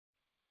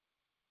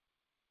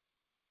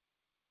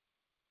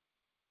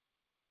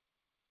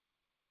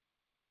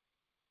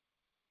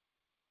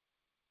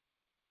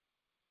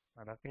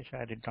Rakesh,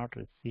 I did not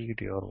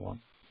receive your one.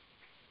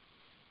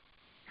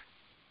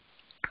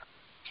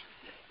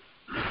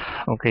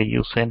 Okay,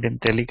 you sent in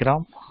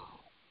Telegram?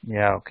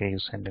 Yeah, okay, you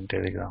sent in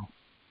Telegram.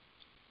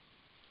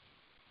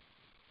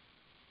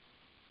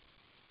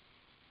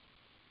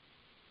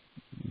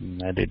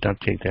 I did not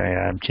check that.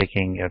 I am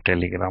checking your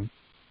Telegram.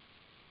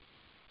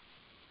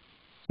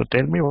 So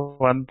tell me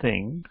one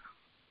thing.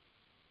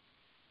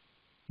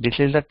 This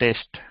is a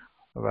test,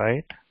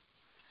 right?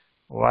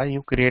 Why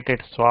you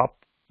created swap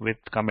with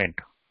comment,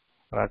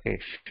 Rakesh?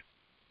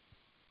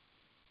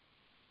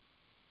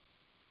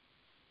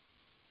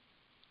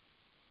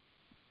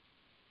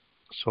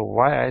 So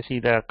why I see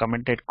the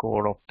commented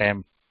code of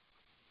temp?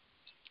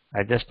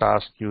 I just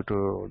asked you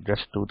to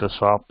just do the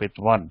swap with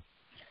one.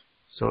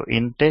 So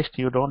in test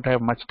you don't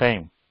have much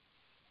time.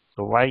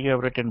 So why you have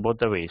written both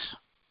the ways?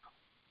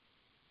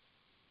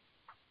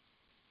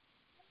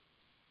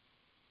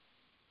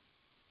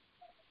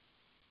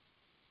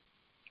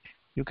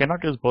 You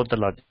cannot use both the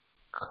logic.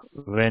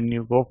 When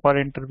you go for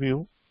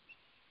interview,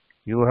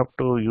 you have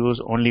to use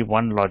only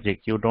one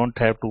logic. You don't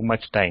have too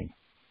much time.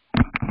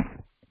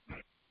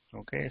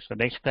 Okay, so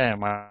next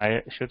time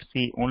I should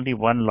see only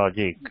one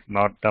logic,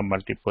 not the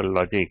multiple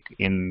logic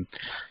in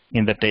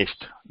the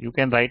test. You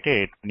can write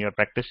it when you're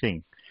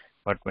practicing,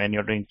 but when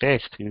you're doing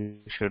test, you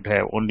should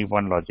have only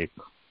one logic.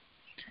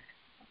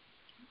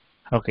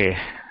 Okay,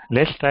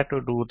 let's try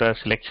to do the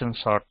selection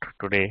sort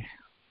today.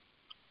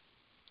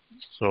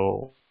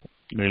 So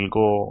we'll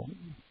go.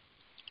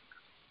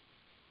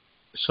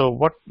 So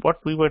what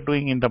we were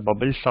doing in the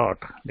bubble sort,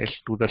 let's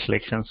do the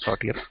selection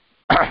sort here.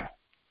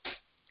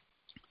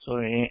 So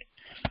in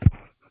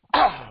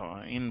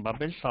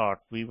bubble sort,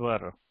 we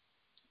were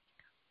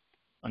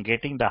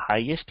getting the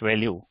highest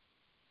value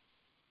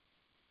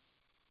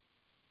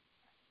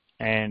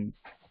and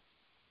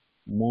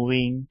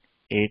moving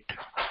it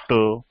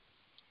to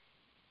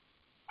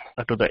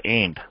the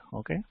end.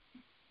 Okay,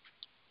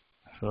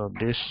 so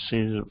this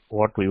is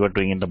what we were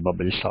doing in the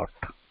bubble sort.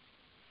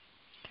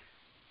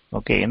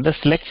 Okay, in the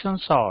selection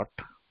sort,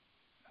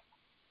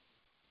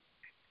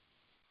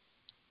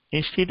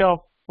 instead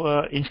of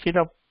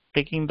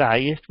taking the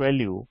highest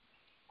value,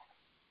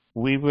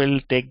 we will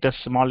take the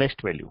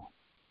smallest value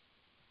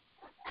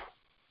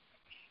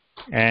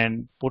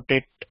and put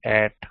it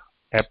at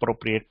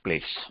appropriate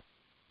place.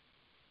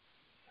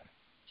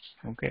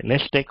 Okay,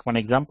 let's take one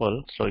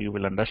example so you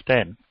will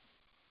understand.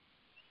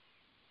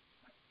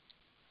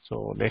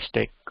 So let's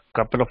take a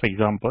couple of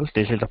examples.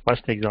 This is the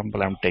first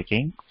example I'm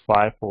taking: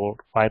 5, 4,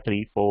 5,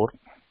 3, 4,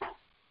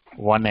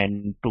 1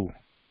 and 2.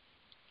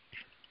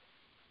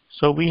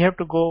 So we have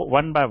to go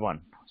one by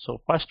one.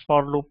 So first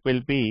for loop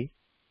will be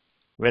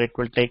where it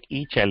will take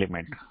each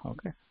element.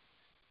 Okay,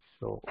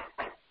 so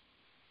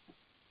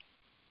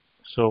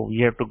we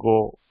have to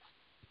go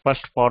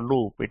first for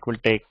loop. It will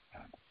take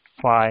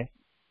 5,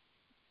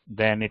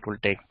 then it will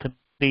take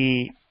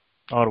 3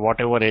 or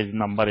whatever is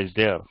number is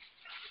there.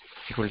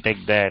 It will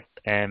take that,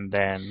 and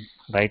then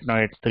right now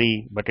it's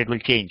 3, but it will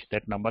change.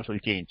 That numbers will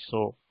change.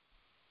 So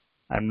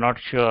I'm not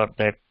sure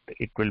that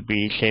it will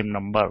be same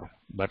number,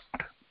 but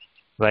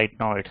right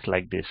now it's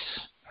like this.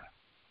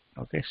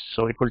 Okay,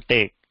 so it will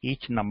take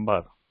each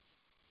number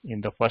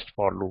in the first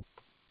for loop.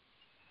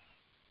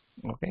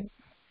 Okay,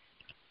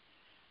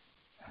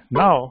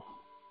 now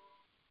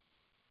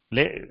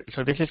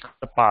so this is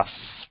the pass.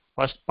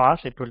 First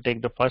pass, it will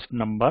take the first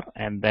number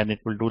and then it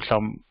will do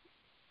some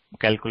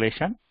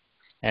calculation,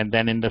 and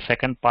then in the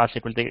second pass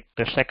it will take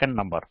the second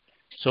number.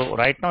 So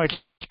right now it's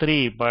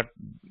 3, but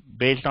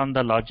based on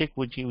the logic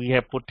which we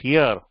have put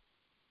here,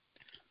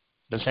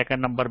 the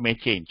second number may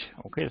change.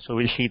 Okay, so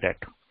we'll see that.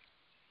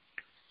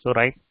 So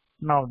right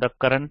now the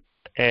current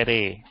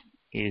array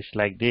is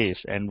like this,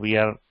 and we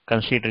are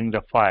considering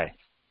the 5.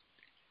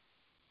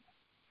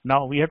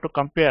 Now we have to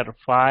compare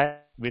 5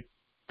 with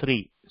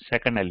 3,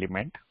 second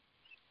element,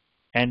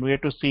 and we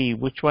have to see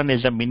which one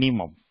is the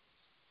minimum.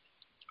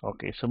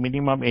 Okay, so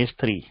minimum is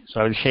 3. So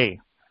I will say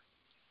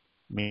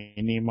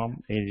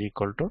minimum is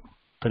equal to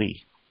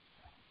 3.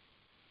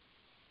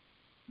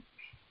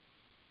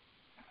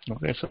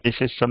 Okay, so this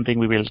is something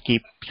we will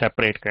keep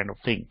separate kind of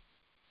thing.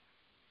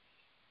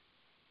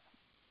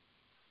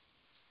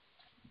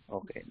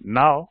 Okay,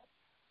 now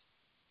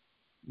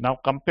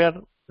compare,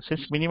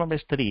 since minimum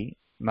is 3,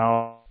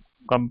 now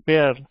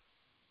compare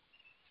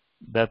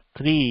the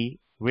 3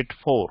 with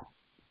 4.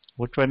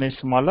 Which one is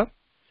smaller?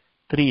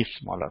 3 is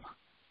smaller.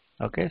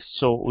 Okay,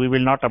 so we will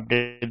not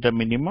update the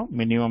minimum.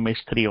 Minimum is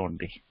 3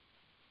 only.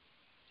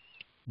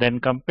 Then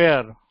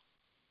compare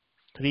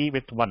 3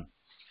 with 1.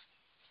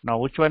 Now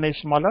which one is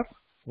smaller?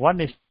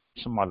 1 is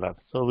smaller.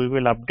 So we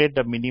will update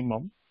the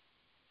minimum.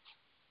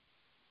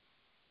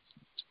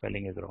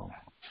 Spelling is wrong.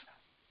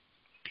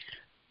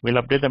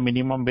 We'll update the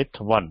minimum with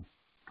 1.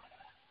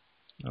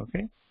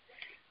 Okay.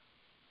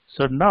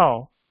 So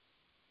now,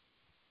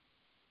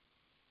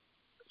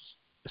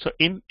 so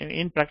in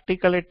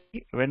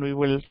practicality, when we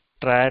will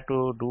try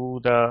to do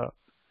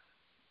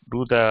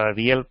the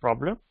real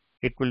problem,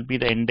 it will be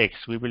the index.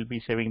 We will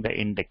be saving the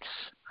index.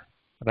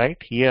 Right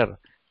here,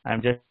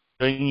 I'm just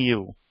showing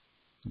you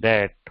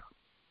that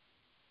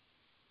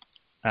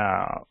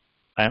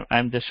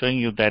I'm just showing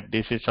you that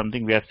this is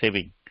something we are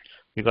saving,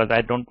 because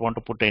I don't want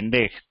to put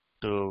index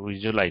to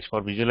visualize.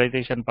 For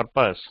visualization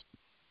purpose,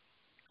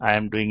 I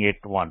am doing it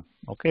 1.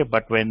 Okay,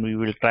 but when we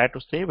will try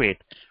to save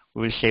it,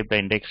 we will save the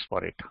index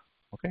for it.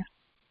 Okay,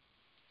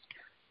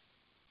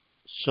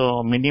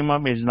 so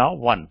minimum is now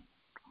 1,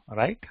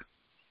 right?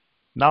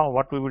 Now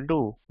what we will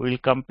do, we will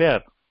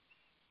compare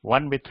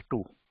 1 with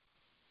 2.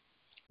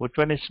 Which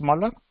one is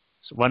smaller?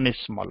 1 is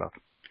smaller.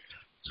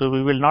 So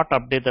we will not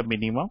update the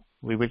minimum.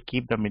 We will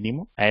keep the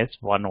minimum as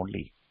 1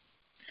 only.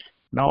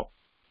 Now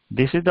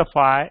this is the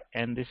 5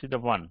 and this is the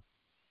 1.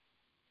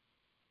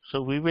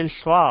 So we will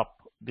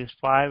swap this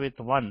 5 with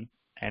 1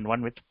 and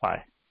 1 with 5.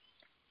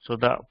 So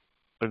the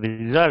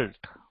result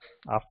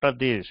after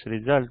this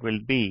result will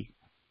be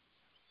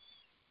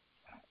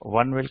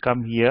 1 will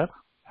come here,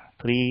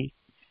 3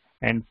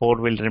 and 4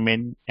 will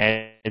remain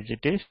as it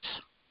is,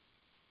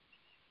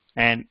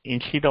 and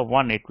instead of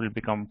 1 it will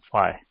become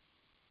 5,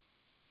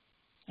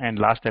 and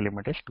last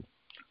element is 2.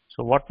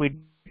 So what we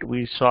did,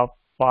 we swap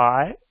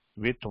 5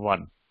 with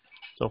 1.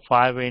 So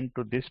 5 went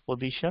to this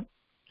position,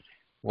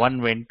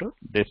 1 went to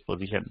this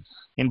position.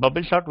 In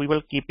bubble sort we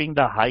were keeping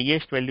the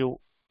highest value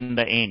in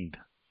the end,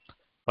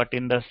 but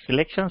in the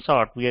selection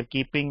sort we are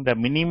keeping the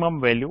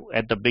minimum value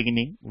at the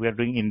beginning. We are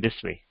doing in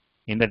this way,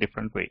 in the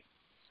different way.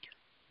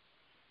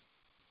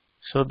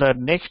 So the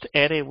next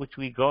array which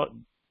we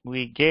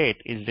get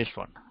is this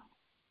one.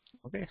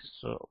 Okay,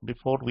 so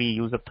before we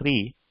use a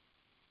 3,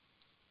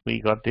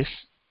 we got this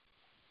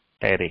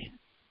array,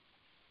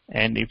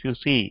 and if you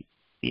see,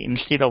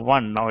 instead of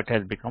 1 now it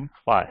has become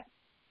 5.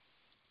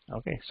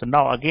 Okay, so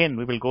now again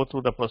we will go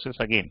through the process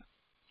again.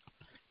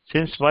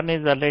 Since 1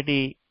 is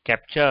already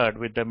captured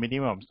with the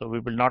minimum, so we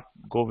will not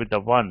go with the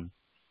 1,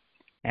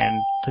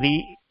 and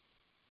 3,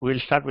 we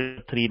will start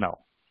with 3 now.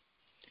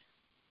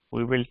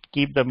 We will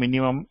keep the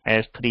minimum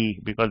as 3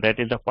 because that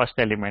is the first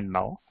element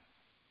now.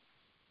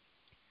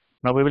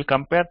 Now we will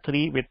compare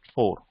 3 with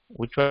 4.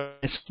 Which one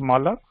is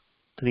smaller?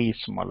 3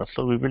 is smaller,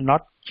 so we will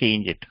not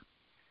change it.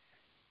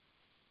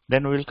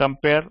 Then we will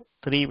compare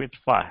 3 with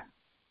 5.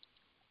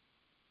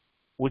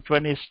 Which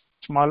one is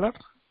smaller?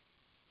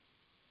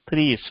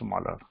 3 is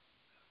smaller,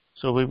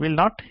 so we will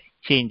not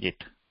change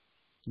it.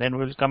 Then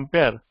we will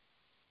compare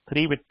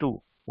 3 with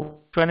 2.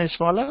 Which one is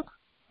smaller?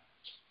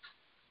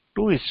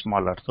 2 is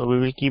smaller, so we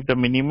will keep the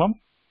minimum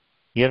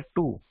here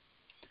 2.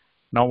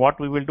 Now what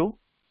we will do?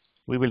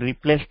 We will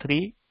replace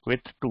 3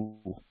 with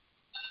 2.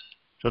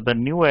 So the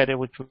new array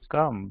which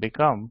will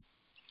become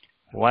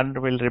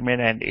 1 will remain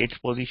at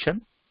 8th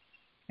position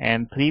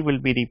and 3 will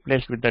be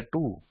replaced with the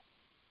 2.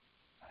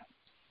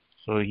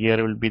 So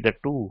here will be the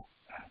 2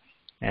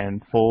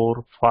 and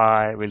 4,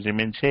 5 will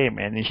remain same,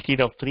 and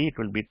instead of 3 it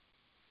will be,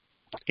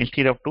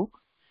 instead of 2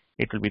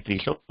 it will be 3.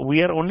 So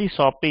we are only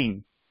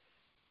swapping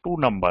 2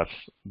 numbers,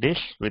 this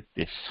with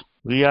this.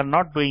 We are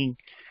not doing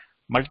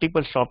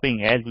multiple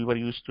swapping as we were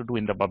used to do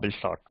in the bubble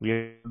sort.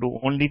 We do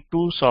only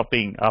 2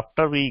 swapping.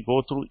 After we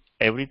go through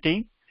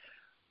everything,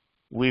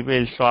 we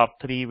will swap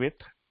 3 with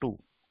 2.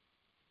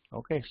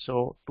 Okay,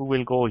 so 2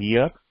 will go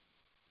here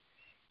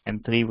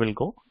and 3 will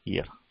go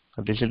here.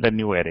 So this is the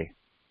new array.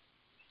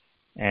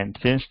 And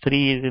since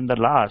 3 is in the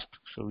last,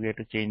 so we have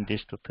to change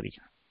this to 3.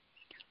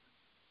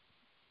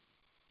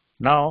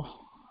 Now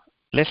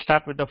let's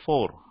start with the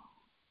 4.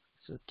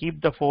 So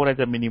keep the 4 as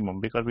a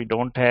minimum because we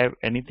don't have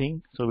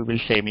anything, so we will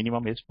say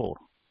minimum is 4.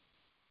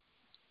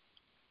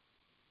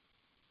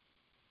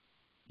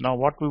 Now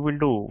what we will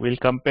do, we'll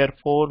compare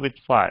 4 with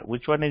 5.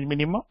 Which one is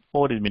minimum?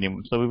 4 is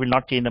minimum, so we will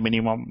not change the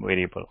minimum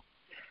variable.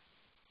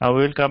 Now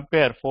we will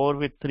compare 4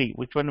 with 3.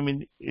 Which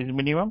one is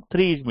minimum?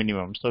 3 is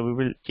minimum, so we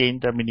will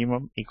change the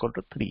minimum equal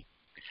to 3.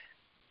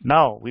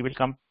 Now we will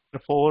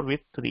compare 4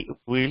 with 3.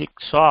 We will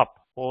swap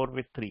 4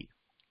 with 3.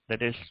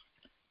 That is,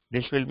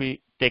 this will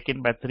be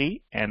taken by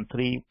 3 and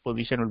 3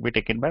 position will be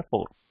taken by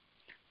 4.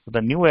 So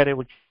the new array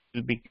which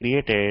will be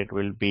created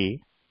will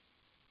be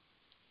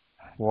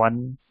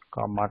 1,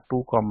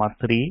 2,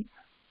 3,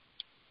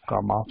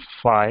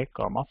 5,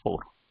 4.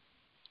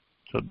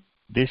 So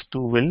these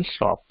two will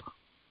swap.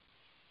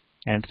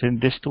 And since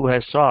this 2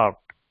 has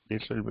swapped,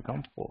 this will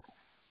become 4.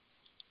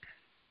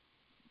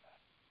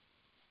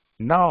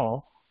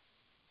 Now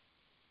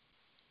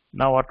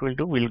what we'll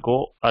do, we'll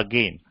go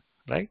again,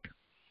 right?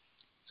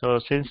 So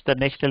since the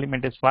next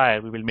element is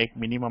 5, we will make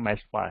minimum as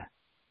 5.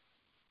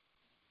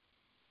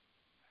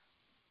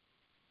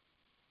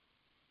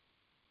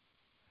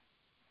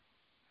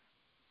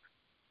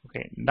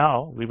 Okay,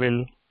 now we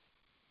will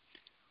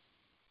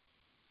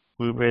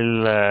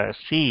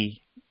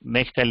see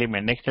next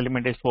element. Next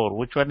element is 4.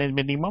 Which one is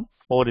minimum?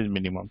 4 is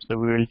minimum. So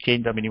we will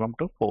change the minimum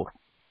to 4.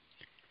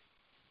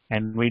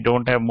 And we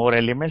don't have more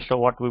elements, so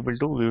what we will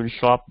do, we will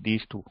swap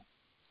these 2.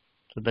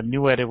 So the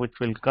new array which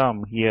will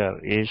come here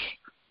is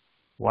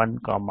 1,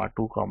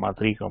 2,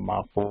 3,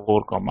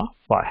 4,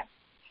 5.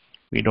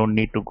 We don't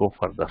need to go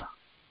further.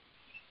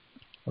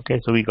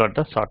 Okay, so we got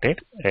the sorted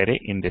array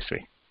in this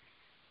way.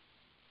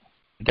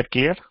 Is that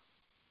clear?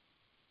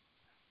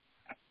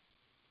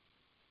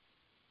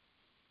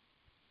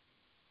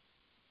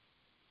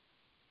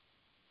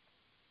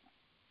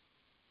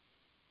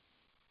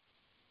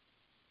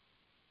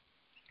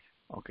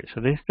 Okay,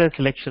 so this is the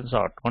selection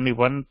sort. Only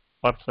one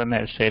person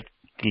has said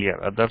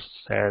clear, others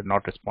have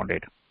not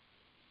responded.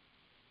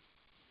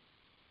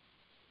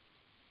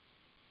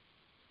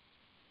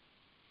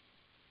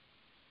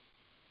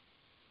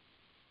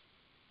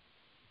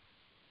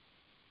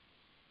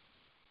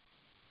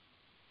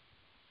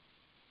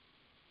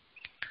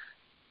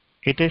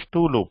 It is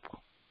two loop.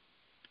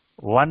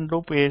 One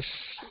loop is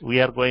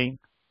we are going.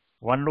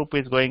 One loop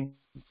is going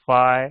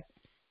 5,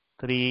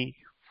 3,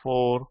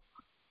 4.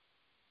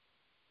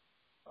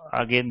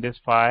 Again this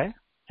 5.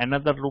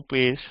 Another loop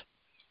is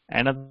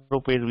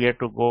we have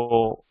to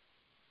go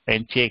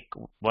and check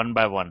one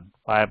by one.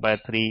 5 by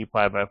 3,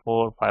 5 by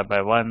 4, 5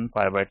 by 1,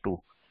 5 by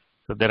 2.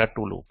 So there are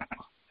two loops,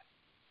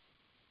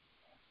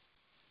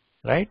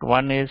 right?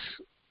 One is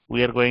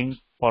we are going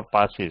for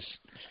passes,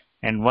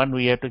 and one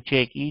we have to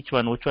check each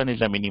one which one is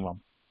the minimum.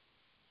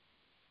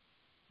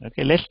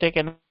 Okay, let's take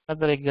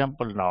another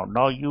example now.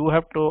 Now you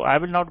have to. I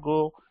will not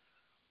go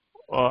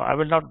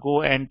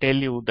and tell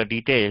you the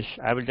details.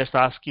 I will just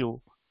ask you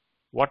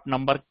what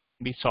number can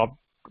be solved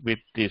with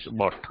this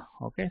bot.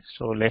 Okay,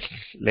 so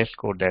let's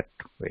go that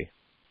way.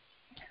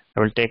 I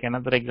will take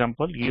another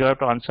example. You have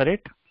to answer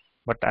it,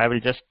 but I will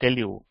just tell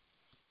you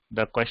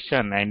the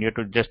question, and you have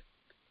to just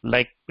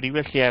like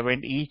previously I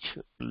went each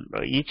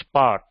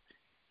part.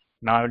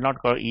 Now I will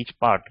not go each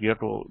part. You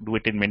have to do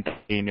it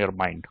in your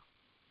mind.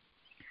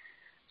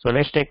 So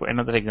let's take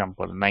another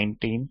example.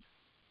 19,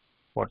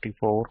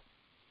 44,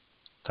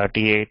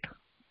 38,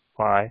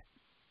 5,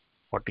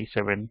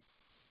 47,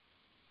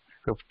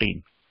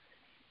 15.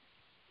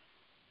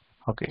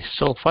 Okay,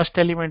 so first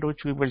element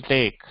which we will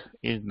take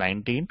is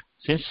 19.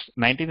 Since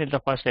 19 is the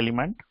first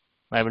element,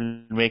 I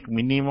will make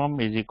minimum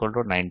is equal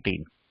to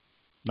 19.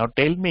 Now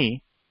tell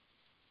me,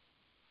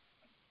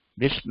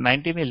 this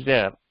 19 is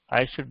there.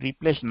 I should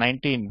replace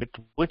 19 with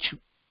which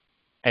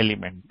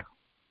element?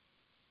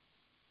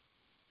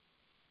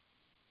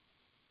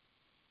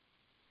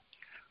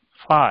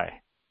 5.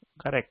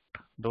 Correct.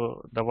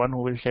 The one who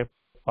will say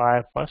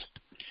 5 first.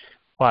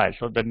 5.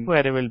 So the new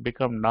array will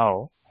become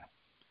now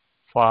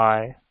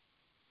 5,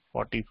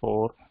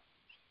 44.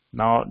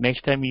 Now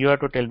next time you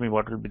have to tell me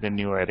what will be the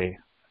new array.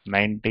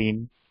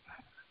 19,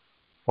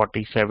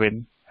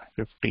 47,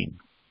 15.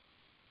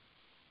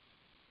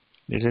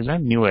 This is a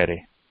new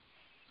array.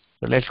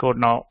 So let's go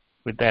now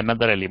with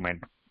another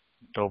element.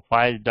 So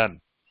 5 is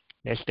done.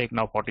 Let's take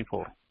now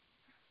 44.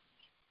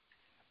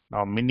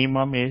 Now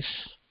minimum is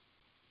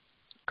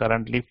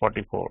currently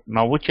 44.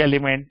 Now which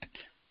element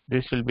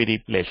this will be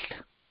replaced?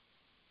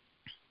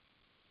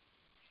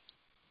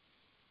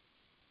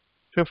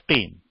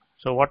 15.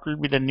 So what will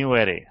be the new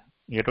array?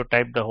 You have to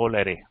type the whole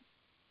array.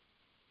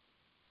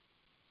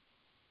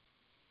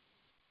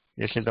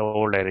 This is the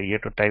old array. You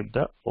have to type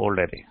the old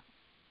array.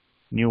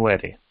 New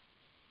array.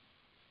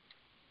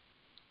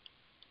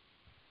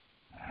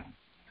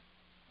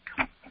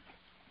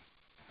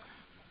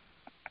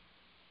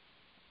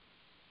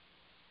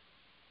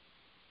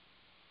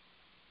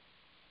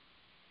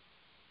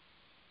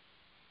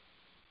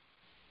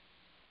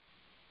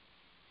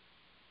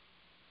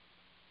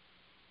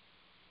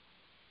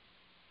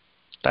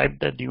 Type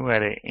the new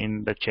array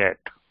in the chat.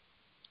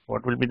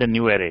 What will be the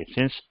new array?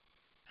 Since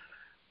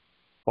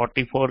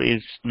 44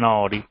 is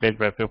now replaced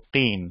by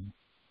 15,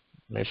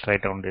 let's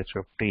write down this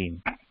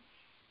 15.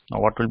 Now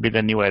what will be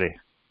the new array?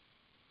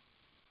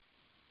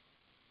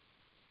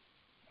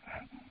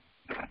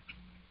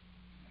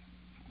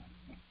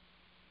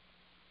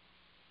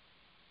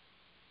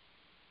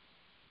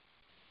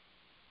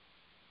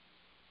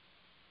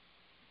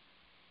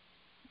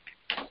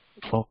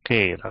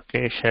 Okay,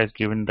 Rakesh has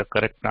given the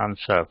correct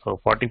answer. So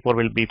 44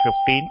 will be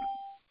 15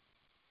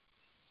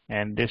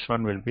 and this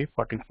one will be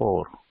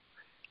 44.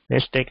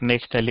 Let's take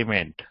next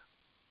element.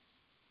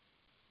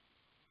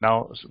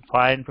 Now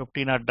 5 and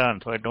 15 are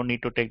done, so I don't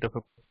need to take the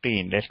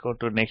 15. Let's go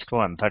to next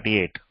one,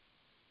 38.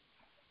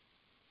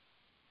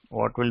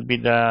 What will be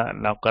the,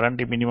 now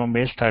currently minimum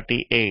is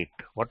 38.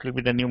 What will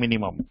be the new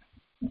minimum?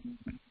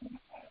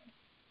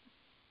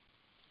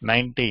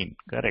 19,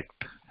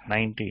 correct,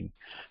 19.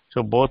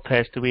 So both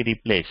has to be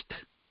replaced.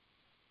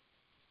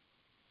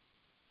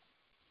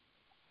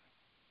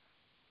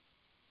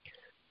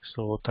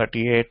 So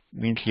 38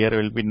 means here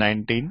will be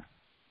 19.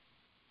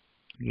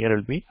 Here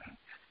will be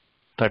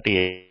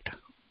 38.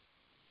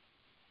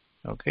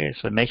 Okay,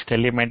 so next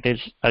element is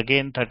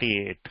again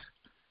 38.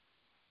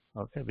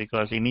 Okay,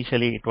 because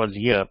initially it was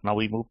here. Now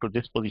we move to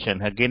this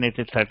position. Again it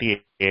is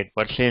 38.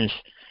 But since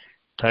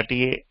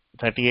 38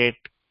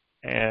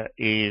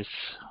 is,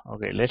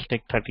 okay, let's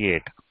take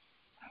 38.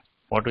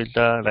 What is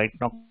the, right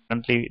now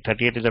currently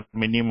 38 is a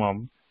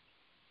minimum,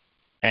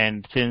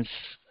 and since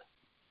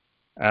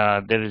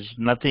there is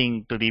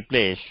nothing to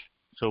replace,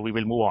 so we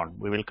will move on.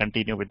 We will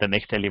continue with the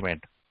next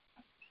element.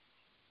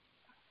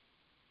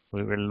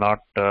 We will not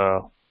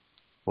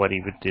worry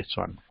with this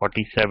one.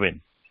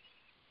 47.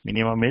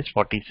 Minimum is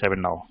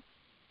 47 now.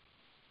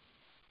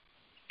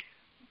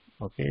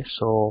 Okay,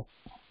 so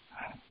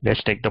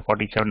let's take the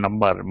 47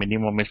 number.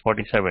 Minimum is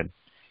 47.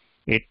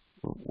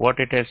 what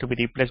it has to be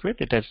replaced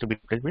with? It has to be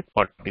replaced with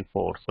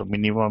 44. So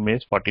minimum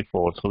is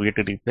 44. So we have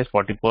to replace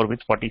 44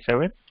 with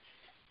 47.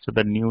 So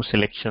the new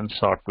selection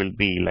sort will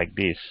be like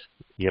this.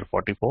 Here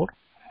 44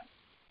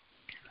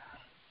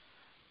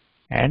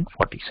 and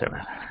 47.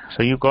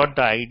 So you got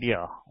the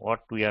idea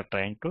what we are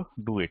trying to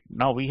do it.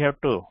 Now we have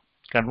to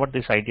convert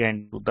this idea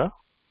into the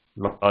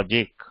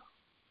logic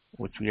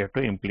which we have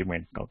to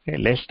implement. Okay,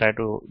 let's try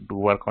to do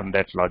work on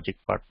that logic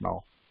part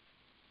now.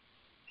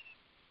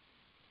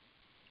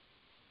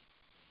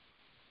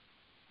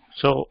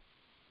 So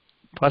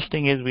first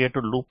thing is we have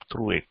to loop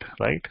through it,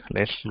 right?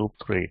 Let's loop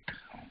through it.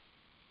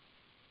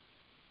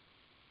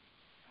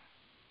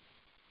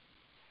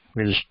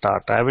 We'll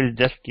start. I will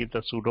just give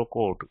the pseudo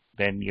code,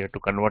 then you have to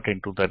convert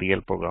into the real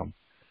program.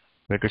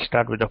 We have to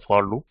start with the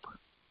for loop,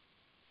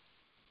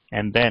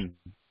 and then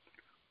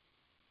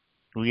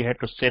we have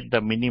to set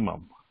the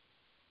minimum.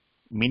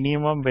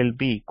 Minimum will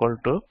be equal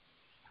to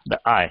the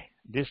I.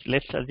 This,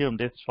 let's assume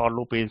this for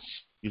loop is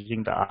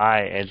using the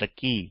I as a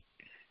key.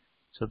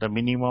 So the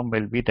minimum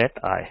will be that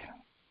I.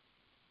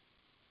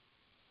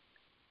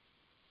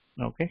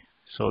 Okay,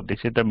 so this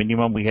is the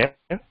minimum we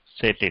have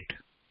set it.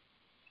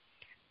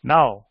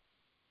 Now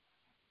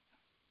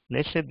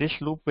let's say this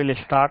loop will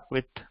start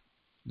with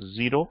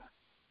 0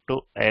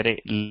 to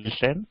array less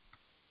than,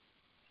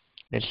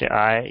 let's say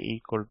I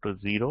equal to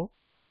 0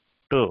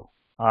 to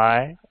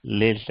I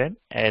less than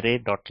array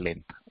dot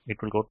length.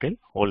 It will go till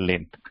whole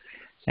length,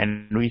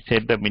 and we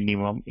set the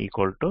minimum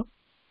equal to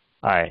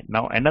I.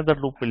 Now another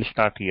loop will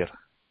start here,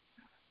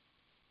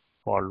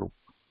 for loop.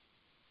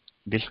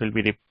 This will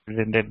be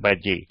represented by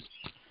J.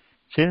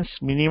 Since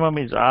minimum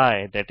is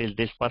I, that is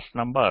this first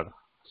number,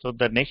 so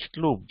the next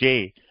loop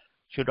J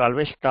should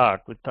always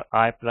start with the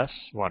I plus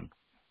 1.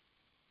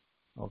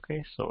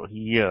 Okay, so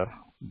here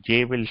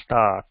J will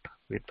start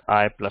with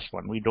I plus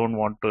 1. We don't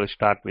want to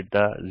start with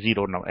the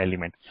 0 now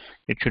element.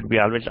 It should be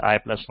always I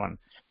plus 1.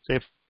 So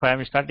if I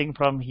am starting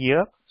from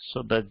here,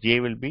 so the J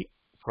will be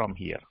from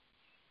here.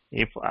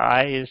 If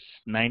I is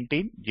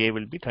 19, J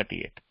will be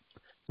 38.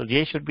 So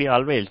J should be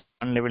always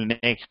one level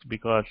next,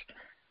 because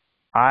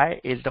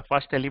I is the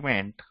first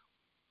element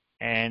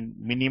and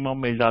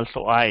minimum is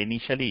also I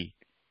initially,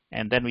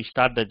 and then we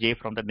start the J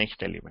from the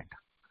next element.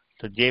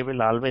 So J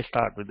will always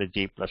start with the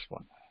J plus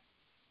 1.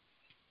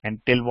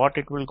 And till what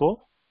it will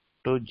go?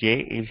 To J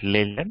is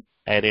less than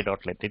array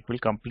dot length. It will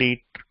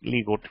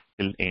completely go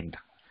till end.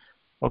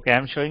 Okay, I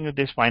am showing you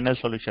this final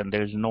solution.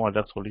 There is no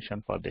other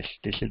solution for this.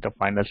 This is the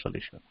final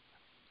solution.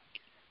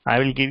 I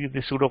will give you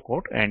the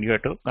pseudocode and you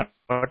have to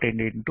convert it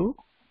into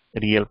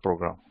real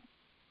program.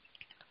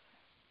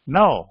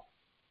 Now,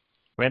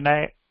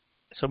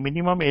 so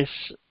minimum is,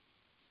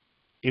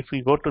 if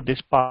we go to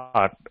this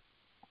part,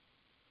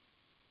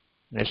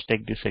 let's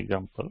take this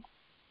example.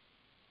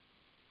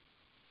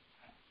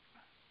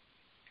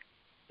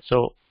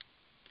 So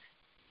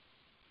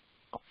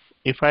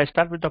if I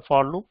start with the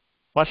for loop,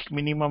 first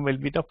minimum will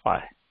be the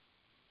 5.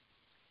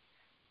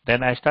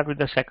 Then I start with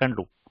the second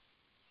loop.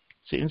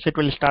 Since it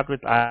will start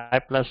with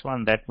I plus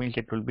 1, that means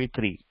it will be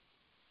 3.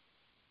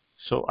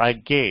 So I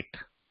get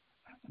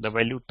the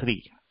value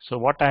 3. So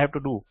what I have to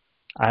do?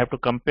 I have to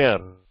compare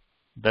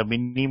the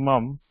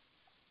minimum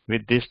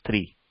with this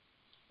 3.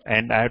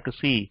 And I have to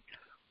see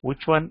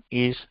which one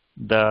is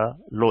the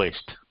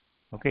lowest.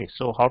 Okay,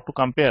 so how to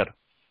compare?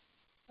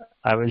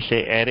 I will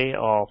say array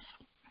of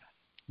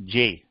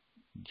J.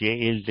 J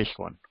is this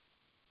one.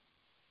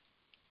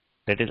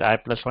 That is I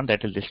plus 1,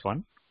 that is this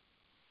one.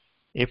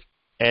 If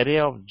array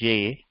of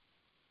J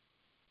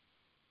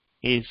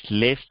is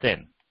less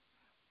than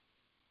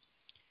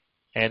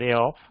array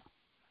of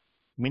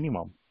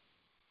minimum,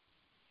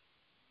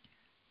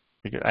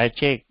 because I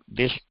check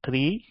this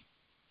 3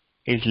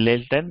 is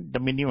less than the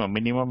minimum.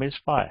 Minimum is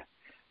 5.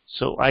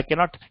 So I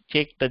cannot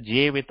check the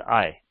J with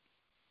I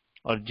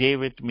or J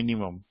with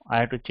minimum. I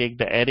have to check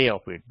the array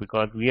of it,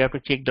 because we have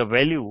to check the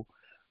value,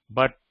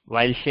 but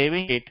while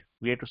saving it,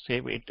 we have to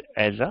save it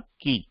as a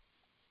key.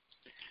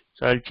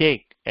 So I'll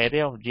check array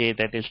of J,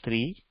 that is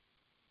 3,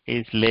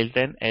 is less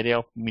than array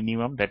of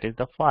minimum, that is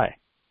the 5.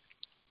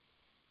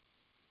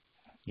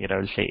 Here I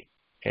will say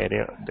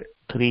array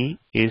 3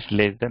 is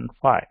less than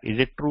 5. Is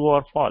it true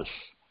or false?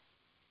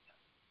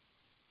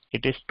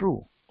 It is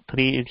true.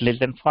 3 is less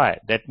than 5.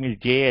 That means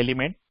J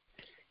element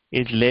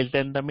is less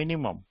than the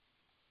minimum.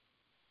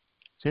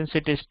 Since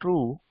it is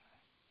true,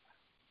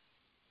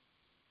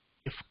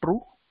 if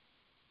true,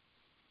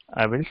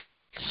 I will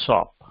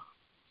swap.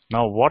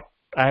 Now what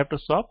I have to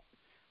swap?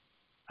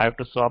 I have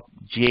to swap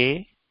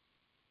J.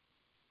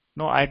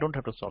 No, I don't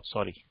have to swap.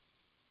 Sorry.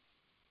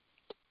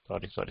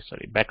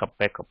 Back up.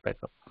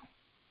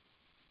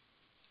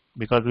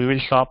 Because we will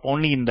swap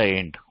only in the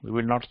end. We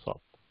will not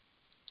swap.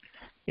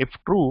 If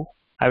true,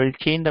 I will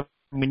change the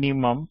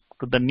minimum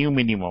to the new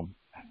minimum.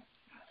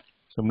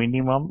 So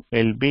minimum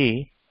will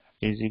be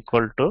is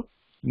equal to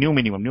new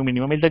minimum. New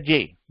minimum is the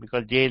J,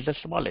 because J is the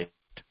smallest.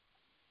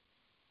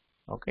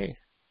 Okay.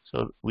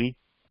 So we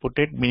put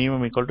it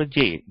minimum equal to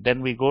J.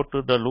 Then we go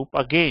to the loop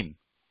again.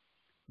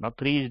 Now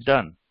 3 is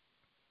done.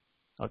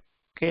 Okay.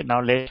 Okay,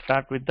 now let's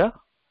start with the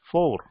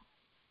 4.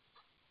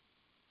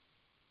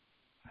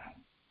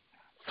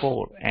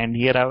 4, and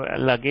here I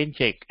will again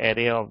check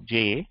array of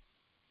j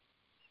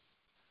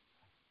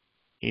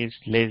is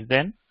less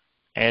than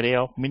array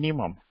of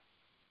minimum.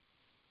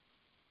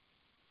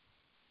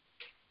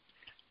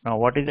 Now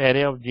what is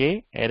array of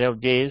j? Array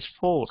of j is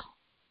 4.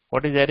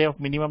 What is array of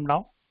minimum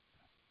now?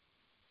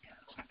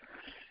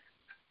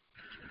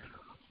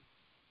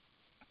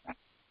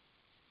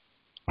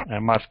 I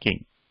am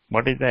asking.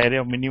 What is the array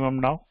of minimum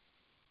now?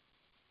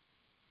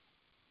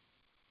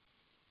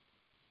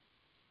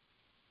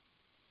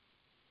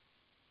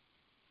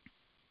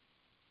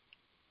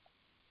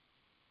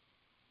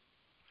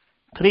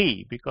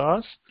 3,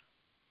 because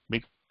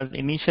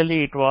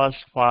initially it was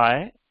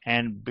 5,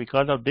 and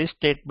because of this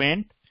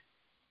statement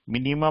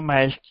minimum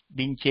has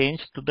been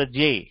changed to the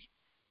j.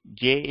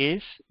 J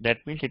is, that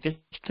means it is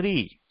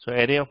 3. So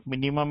array of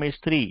minimum is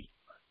 3.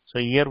 So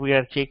here we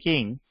are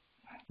checking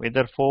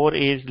whether 4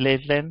 is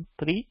less than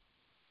 3.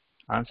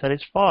 Answer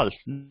is false.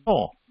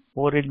 No,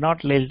 4 is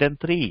not less than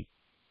 3.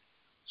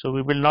 So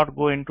we will not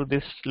go into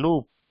this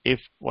loop if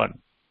 1.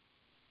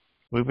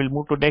 We will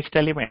move to next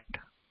element.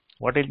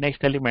 What is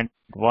next element?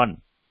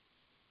 1.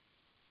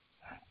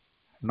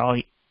 Now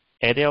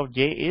array of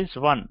j is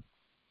 1.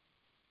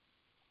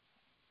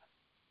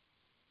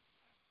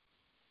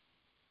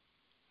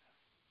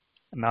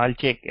 Now I'll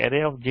check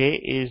array of j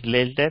is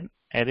less than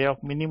array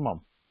of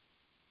minimum.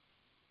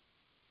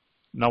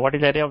 Now what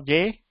is array of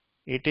j?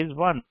 It is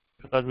 1,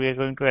 because we are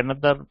going to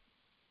another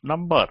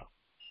number.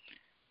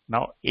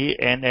 Now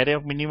an array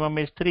of minimum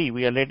is 3.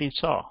 We already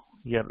saw.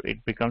 Here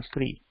it becomes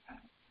 3.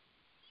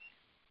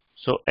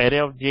 So array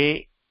of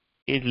j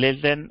is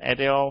less than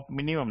array of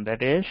minimum.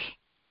 That is,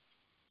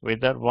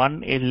 whether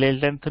 1 is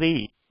less than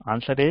 3.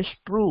 Answer is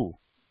true.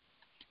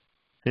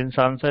 Since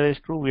answer is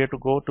true, we have to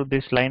go to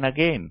this line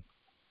again.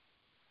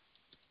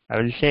 I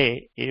will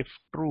say if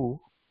true,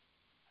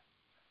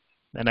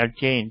 then I'll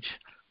change.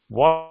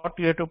 What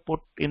you have to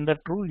put in the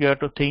true, you have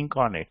to think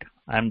on it.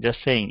 I'm just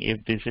saying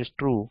if this is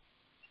true,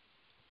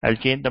 I'll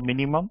change the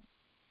minimum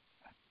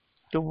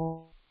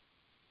to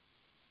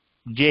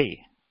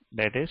j,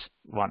 that is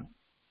 1.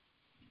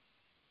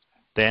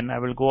 Then I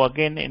will go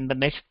again in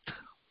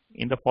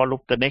the for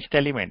loop, the next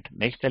element.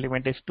 Next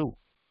element is 2.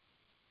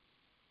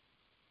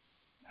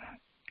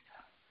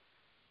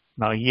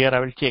 Now here I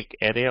will check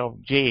array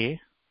of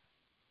j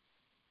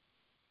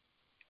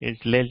is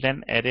less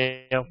than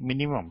array of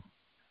minimum.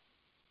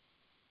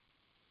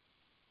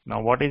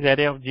 Now what is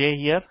array of j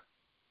here?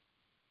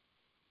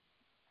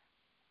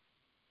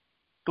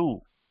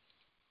 2.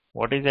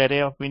 What is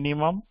array of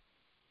minimum?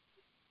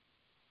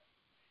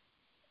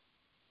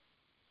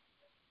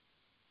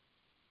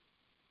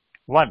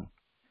 1.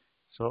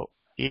 So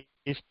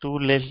is 2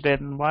 less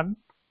than 1?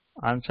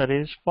 Answer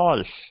is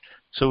false.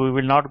 So we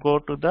will not go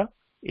to the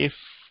if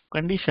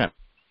condition.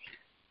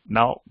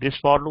 Now this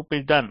for loop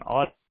is done.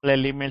 All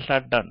elements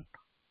are done.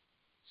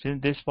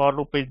 Since this for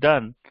loop is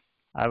done,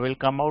 I will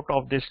come out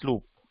of this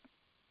loop.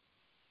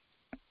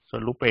 So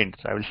loop ends.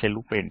 I will say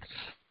loop ends.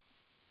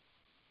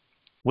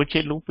 Which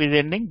loop is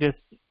ending? This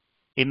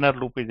inner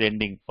loop is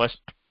ending. First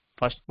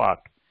part.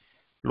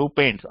 Loop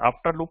ends.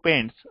 After loop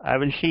ends, I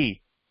will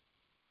see.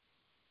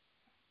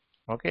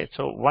 Okay.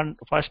 So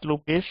first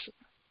loop is,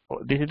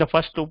 this is the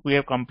first loop we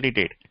have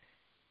completed.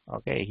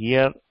 Okay.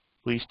 Here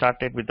we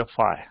started with the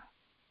 5.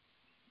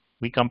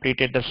 We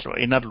completed the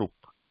inner loop.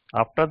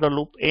 After the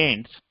loop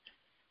ends,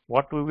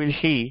 what we will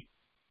see,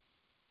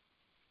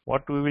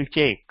 what we will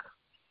check,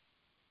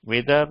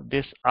 whether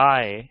this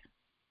I,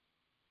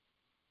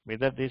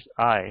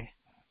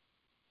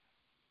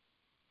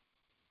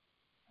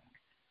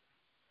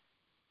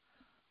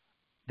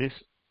 this,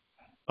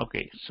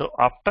 okay. So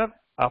after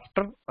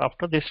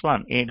this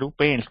one, a loop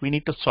ends, we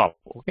need to swap.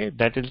 Okay,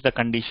 that is the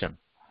condition.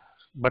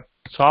 But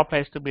swap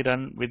has to be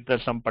run with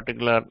some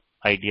particular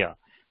idea.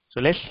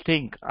 So let's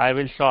think. I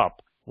will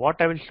swap.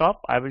 What I will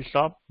swap? I will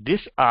swap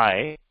this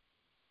I,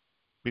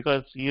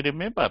 because you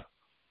remember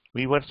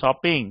we were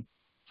swapping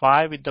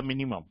 5 with the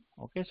minimum.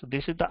 Okay, so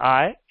this is the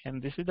I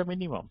and this is the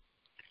minimum.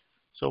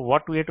 So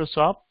what we have to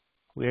swap?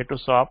 We have to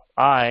swap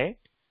I.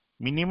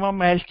 Minimum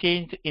has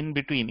changed in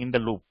between in the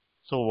loop.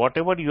 So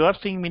whatever you are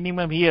seeing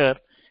minimum here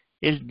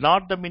is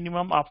not the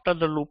minimum after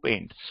the loop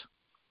ends.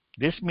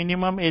 This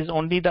minimum is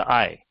only the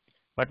I.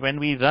 But when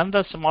we run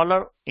the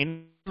smaller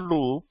in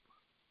loop,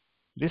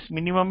 this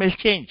minimum is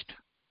changed,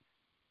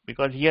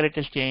 because here it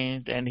is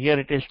changed and here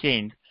it is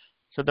changed.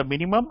 So the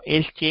minimum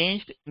is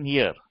changed in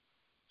here.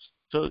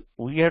 So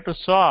we have to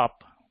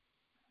swap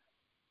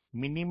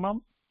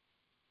minimum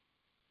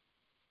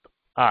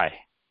I,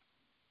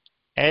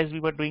 as we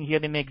were doing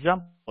here in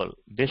example.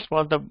 This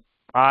was the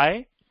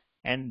I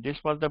and this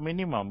was the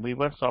minimum. We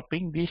were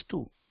swapping these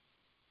two,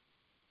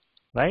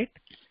 right?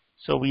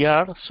 So we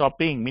are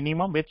swapping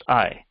minimum with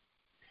I.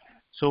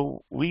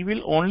 So we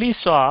will only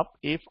swap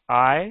if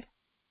I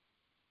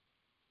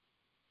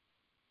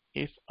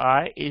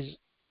is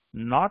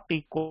not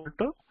equal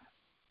to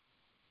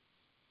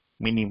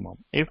minimum.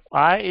 If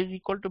I is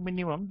equal to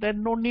minimum,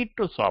 then no need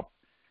to swap.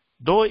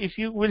 Though if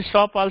you will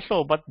stop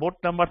also, but both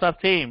numbers are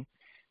same,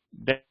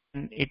 then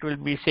it will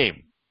be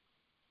same.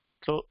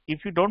 So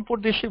if you don't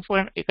put this if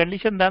a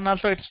condition, then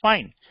also it's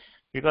fine.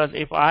 Because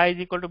if I is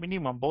equal to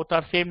minimum, both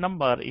are same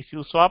number. If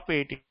you swap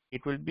it,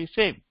 it will be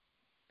same.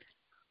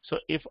 So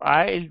if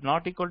I is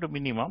not equal to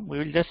minimum, we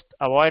will just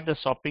avoid the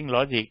swapping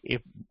logic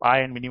if I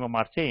and minimum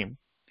are same.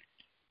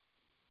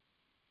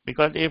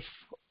 Because if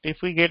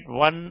we get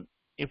one,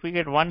 if we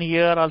get one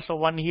here, also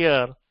one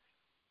here,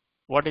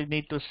 what is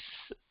need to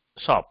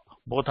swap?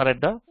 Both are at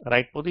the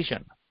right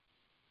position.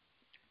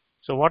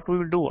 So what we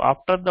will do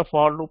after the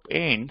for loop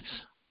ends,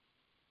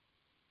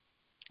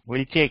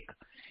 we'll check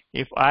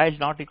if I is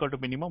not equal to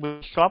minimum,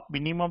 we'll swap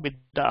minimum with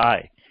the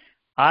I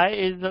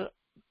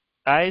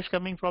is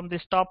coming from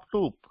this top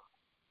loop,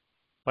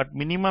 but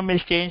minimum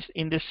is changed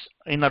in this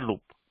inner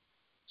loop.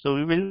 So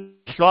we will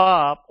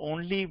swap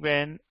only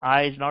when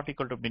I is not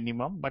equal to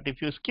minimum. But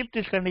if you skip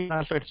this condition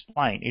also, it's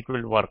fine. It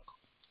will work.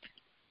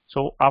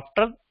 So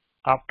after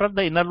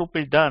the inner loop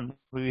is done,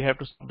 we have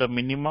to swap the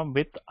minimum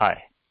with I.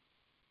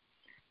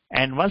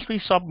 And once we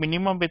swap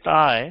minimum with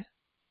I,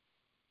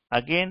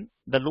 again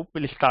the loop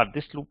will start.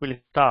 This loop will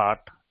start,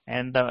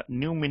 and the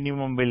new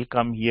minimum will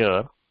come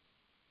here.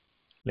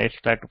 Let's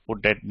try to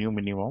put that new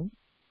minimum,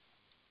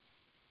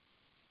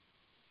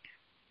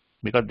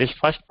 because this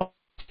first pass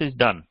is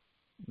done.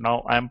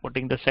 Now I am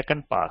putting the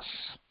second pass.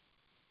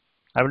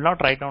 I will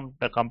not write down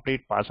the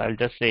complete pass. I will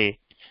just say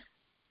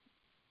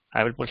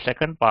I will put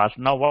second pass.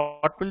 Now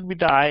what will be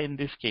the I in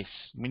this case?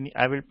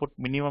 I will put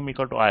minimum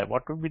equal to I.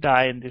 What will be the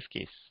I in this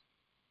case?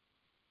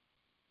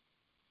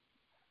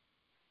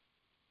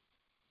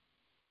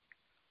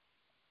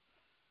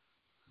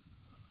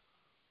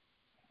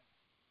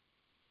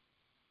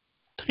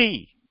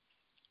 3.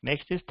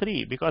 Next is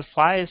 3 because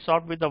 5 is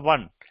solved with the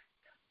 1.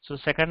 So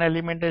second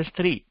element is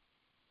 3.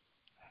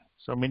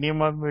 So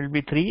minimum will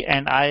be 3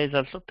 and I is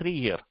also 3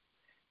 here.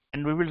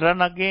 And we will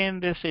run again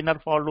this inner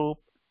for loop.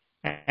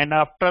 And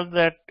after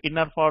that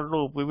inner for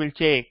loop, we will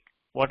check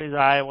what is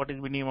I, what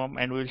is minimum,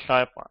 and we will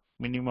swap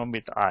minimum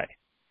with I.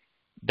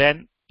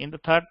 Then in the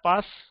third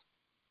pass,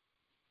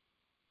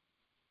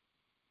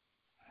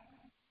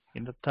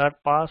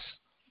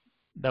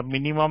 the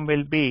minimum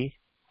will be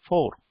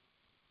 4.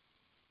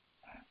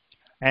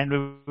 And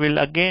we will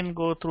again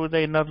go through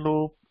the inner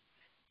loop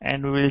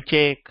and we will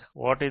check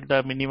what is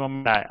the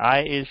minimum.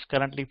 I is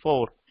currently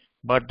 4,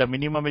 but the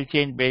minimum will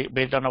change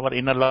based on our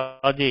inner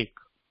logic,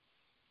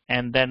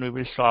 and then we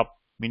will swap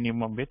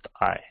minimum with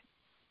I.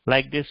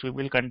 Like this we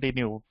will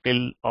continue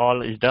till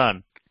all is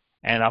done,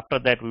 and after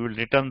that we will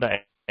return the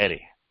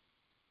array.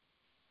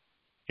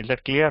 Is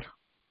that clear?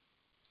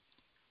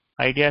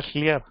 Idea is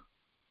clear?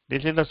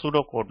 This is the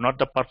pseudo code, not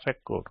the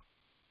perfect code.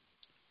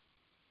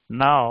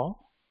 Now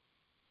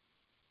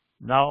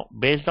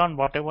based on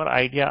whatever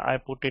idea I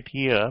put it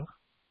here,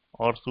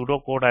 or pseudo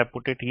code I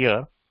put it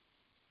here,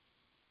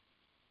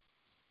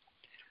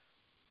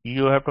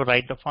 you have to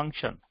write the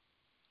function.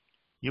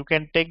 You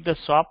can take the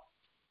swap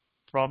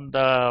from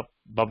the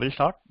bubble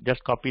sort.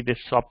 Just copy this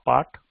swap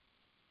part,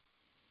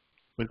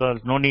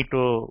 because no need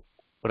to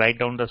write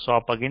down the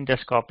swap again.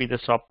 Just copy the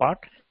swap part.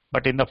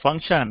 But in the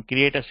function,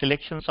 create a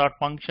selection sort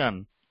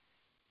function,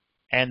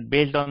 and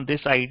based on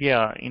this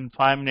idea, in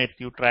 5 minutes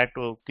you try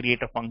to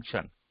create a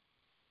function,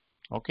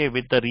 okay,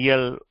 with the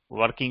real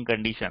working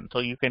condition. So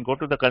you can go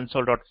to the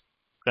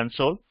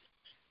console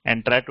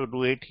and try to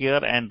do it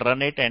here and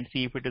run it and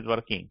see if it is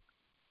working.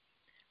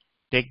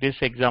 Take this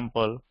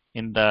example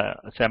in the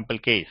sample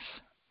case,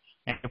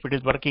 and if it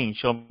is working,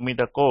 show me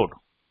the code.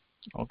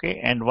 Okay,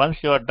 and once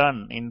you are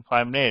done in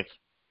 5 minutes,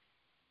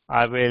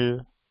 I will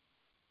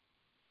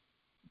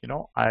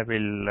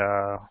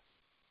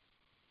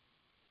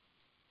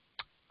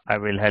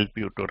help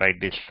you to write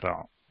this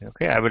down.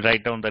 Okay, I will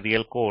write down the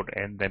real code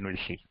and then we'll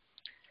see.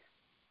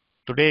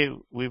 Today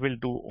we will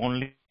do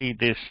only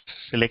this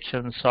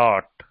selection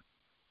sort.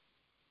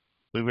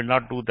 We will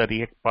not do the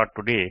React part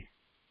today.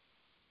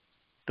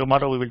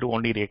 Tomorrow we will do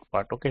only React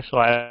part. Okay, so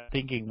I am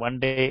thinking one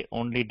day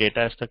only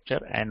data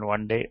structure and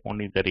one day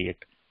only the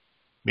React.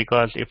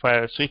 Because if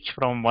I switch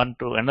from one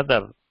to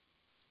another,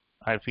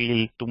 I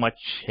feel too much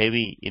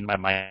heavy in my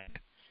mind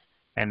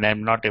and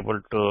I'm not able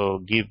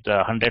to give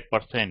the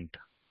 100%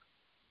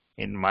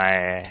 in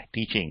my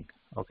teaching.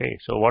 Okay,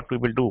 so what we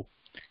will do,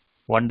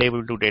 one day we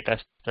will do data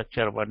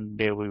structure, one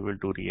day we will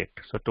do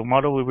React. So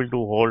tomorrow we will do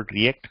whole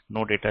React,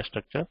 no data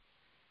structure.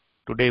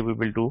 Today we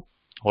will do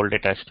whole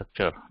data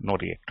structure, no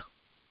React.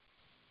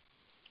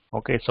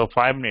 Okay, so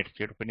 5 minutes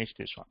you have to finish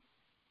this one.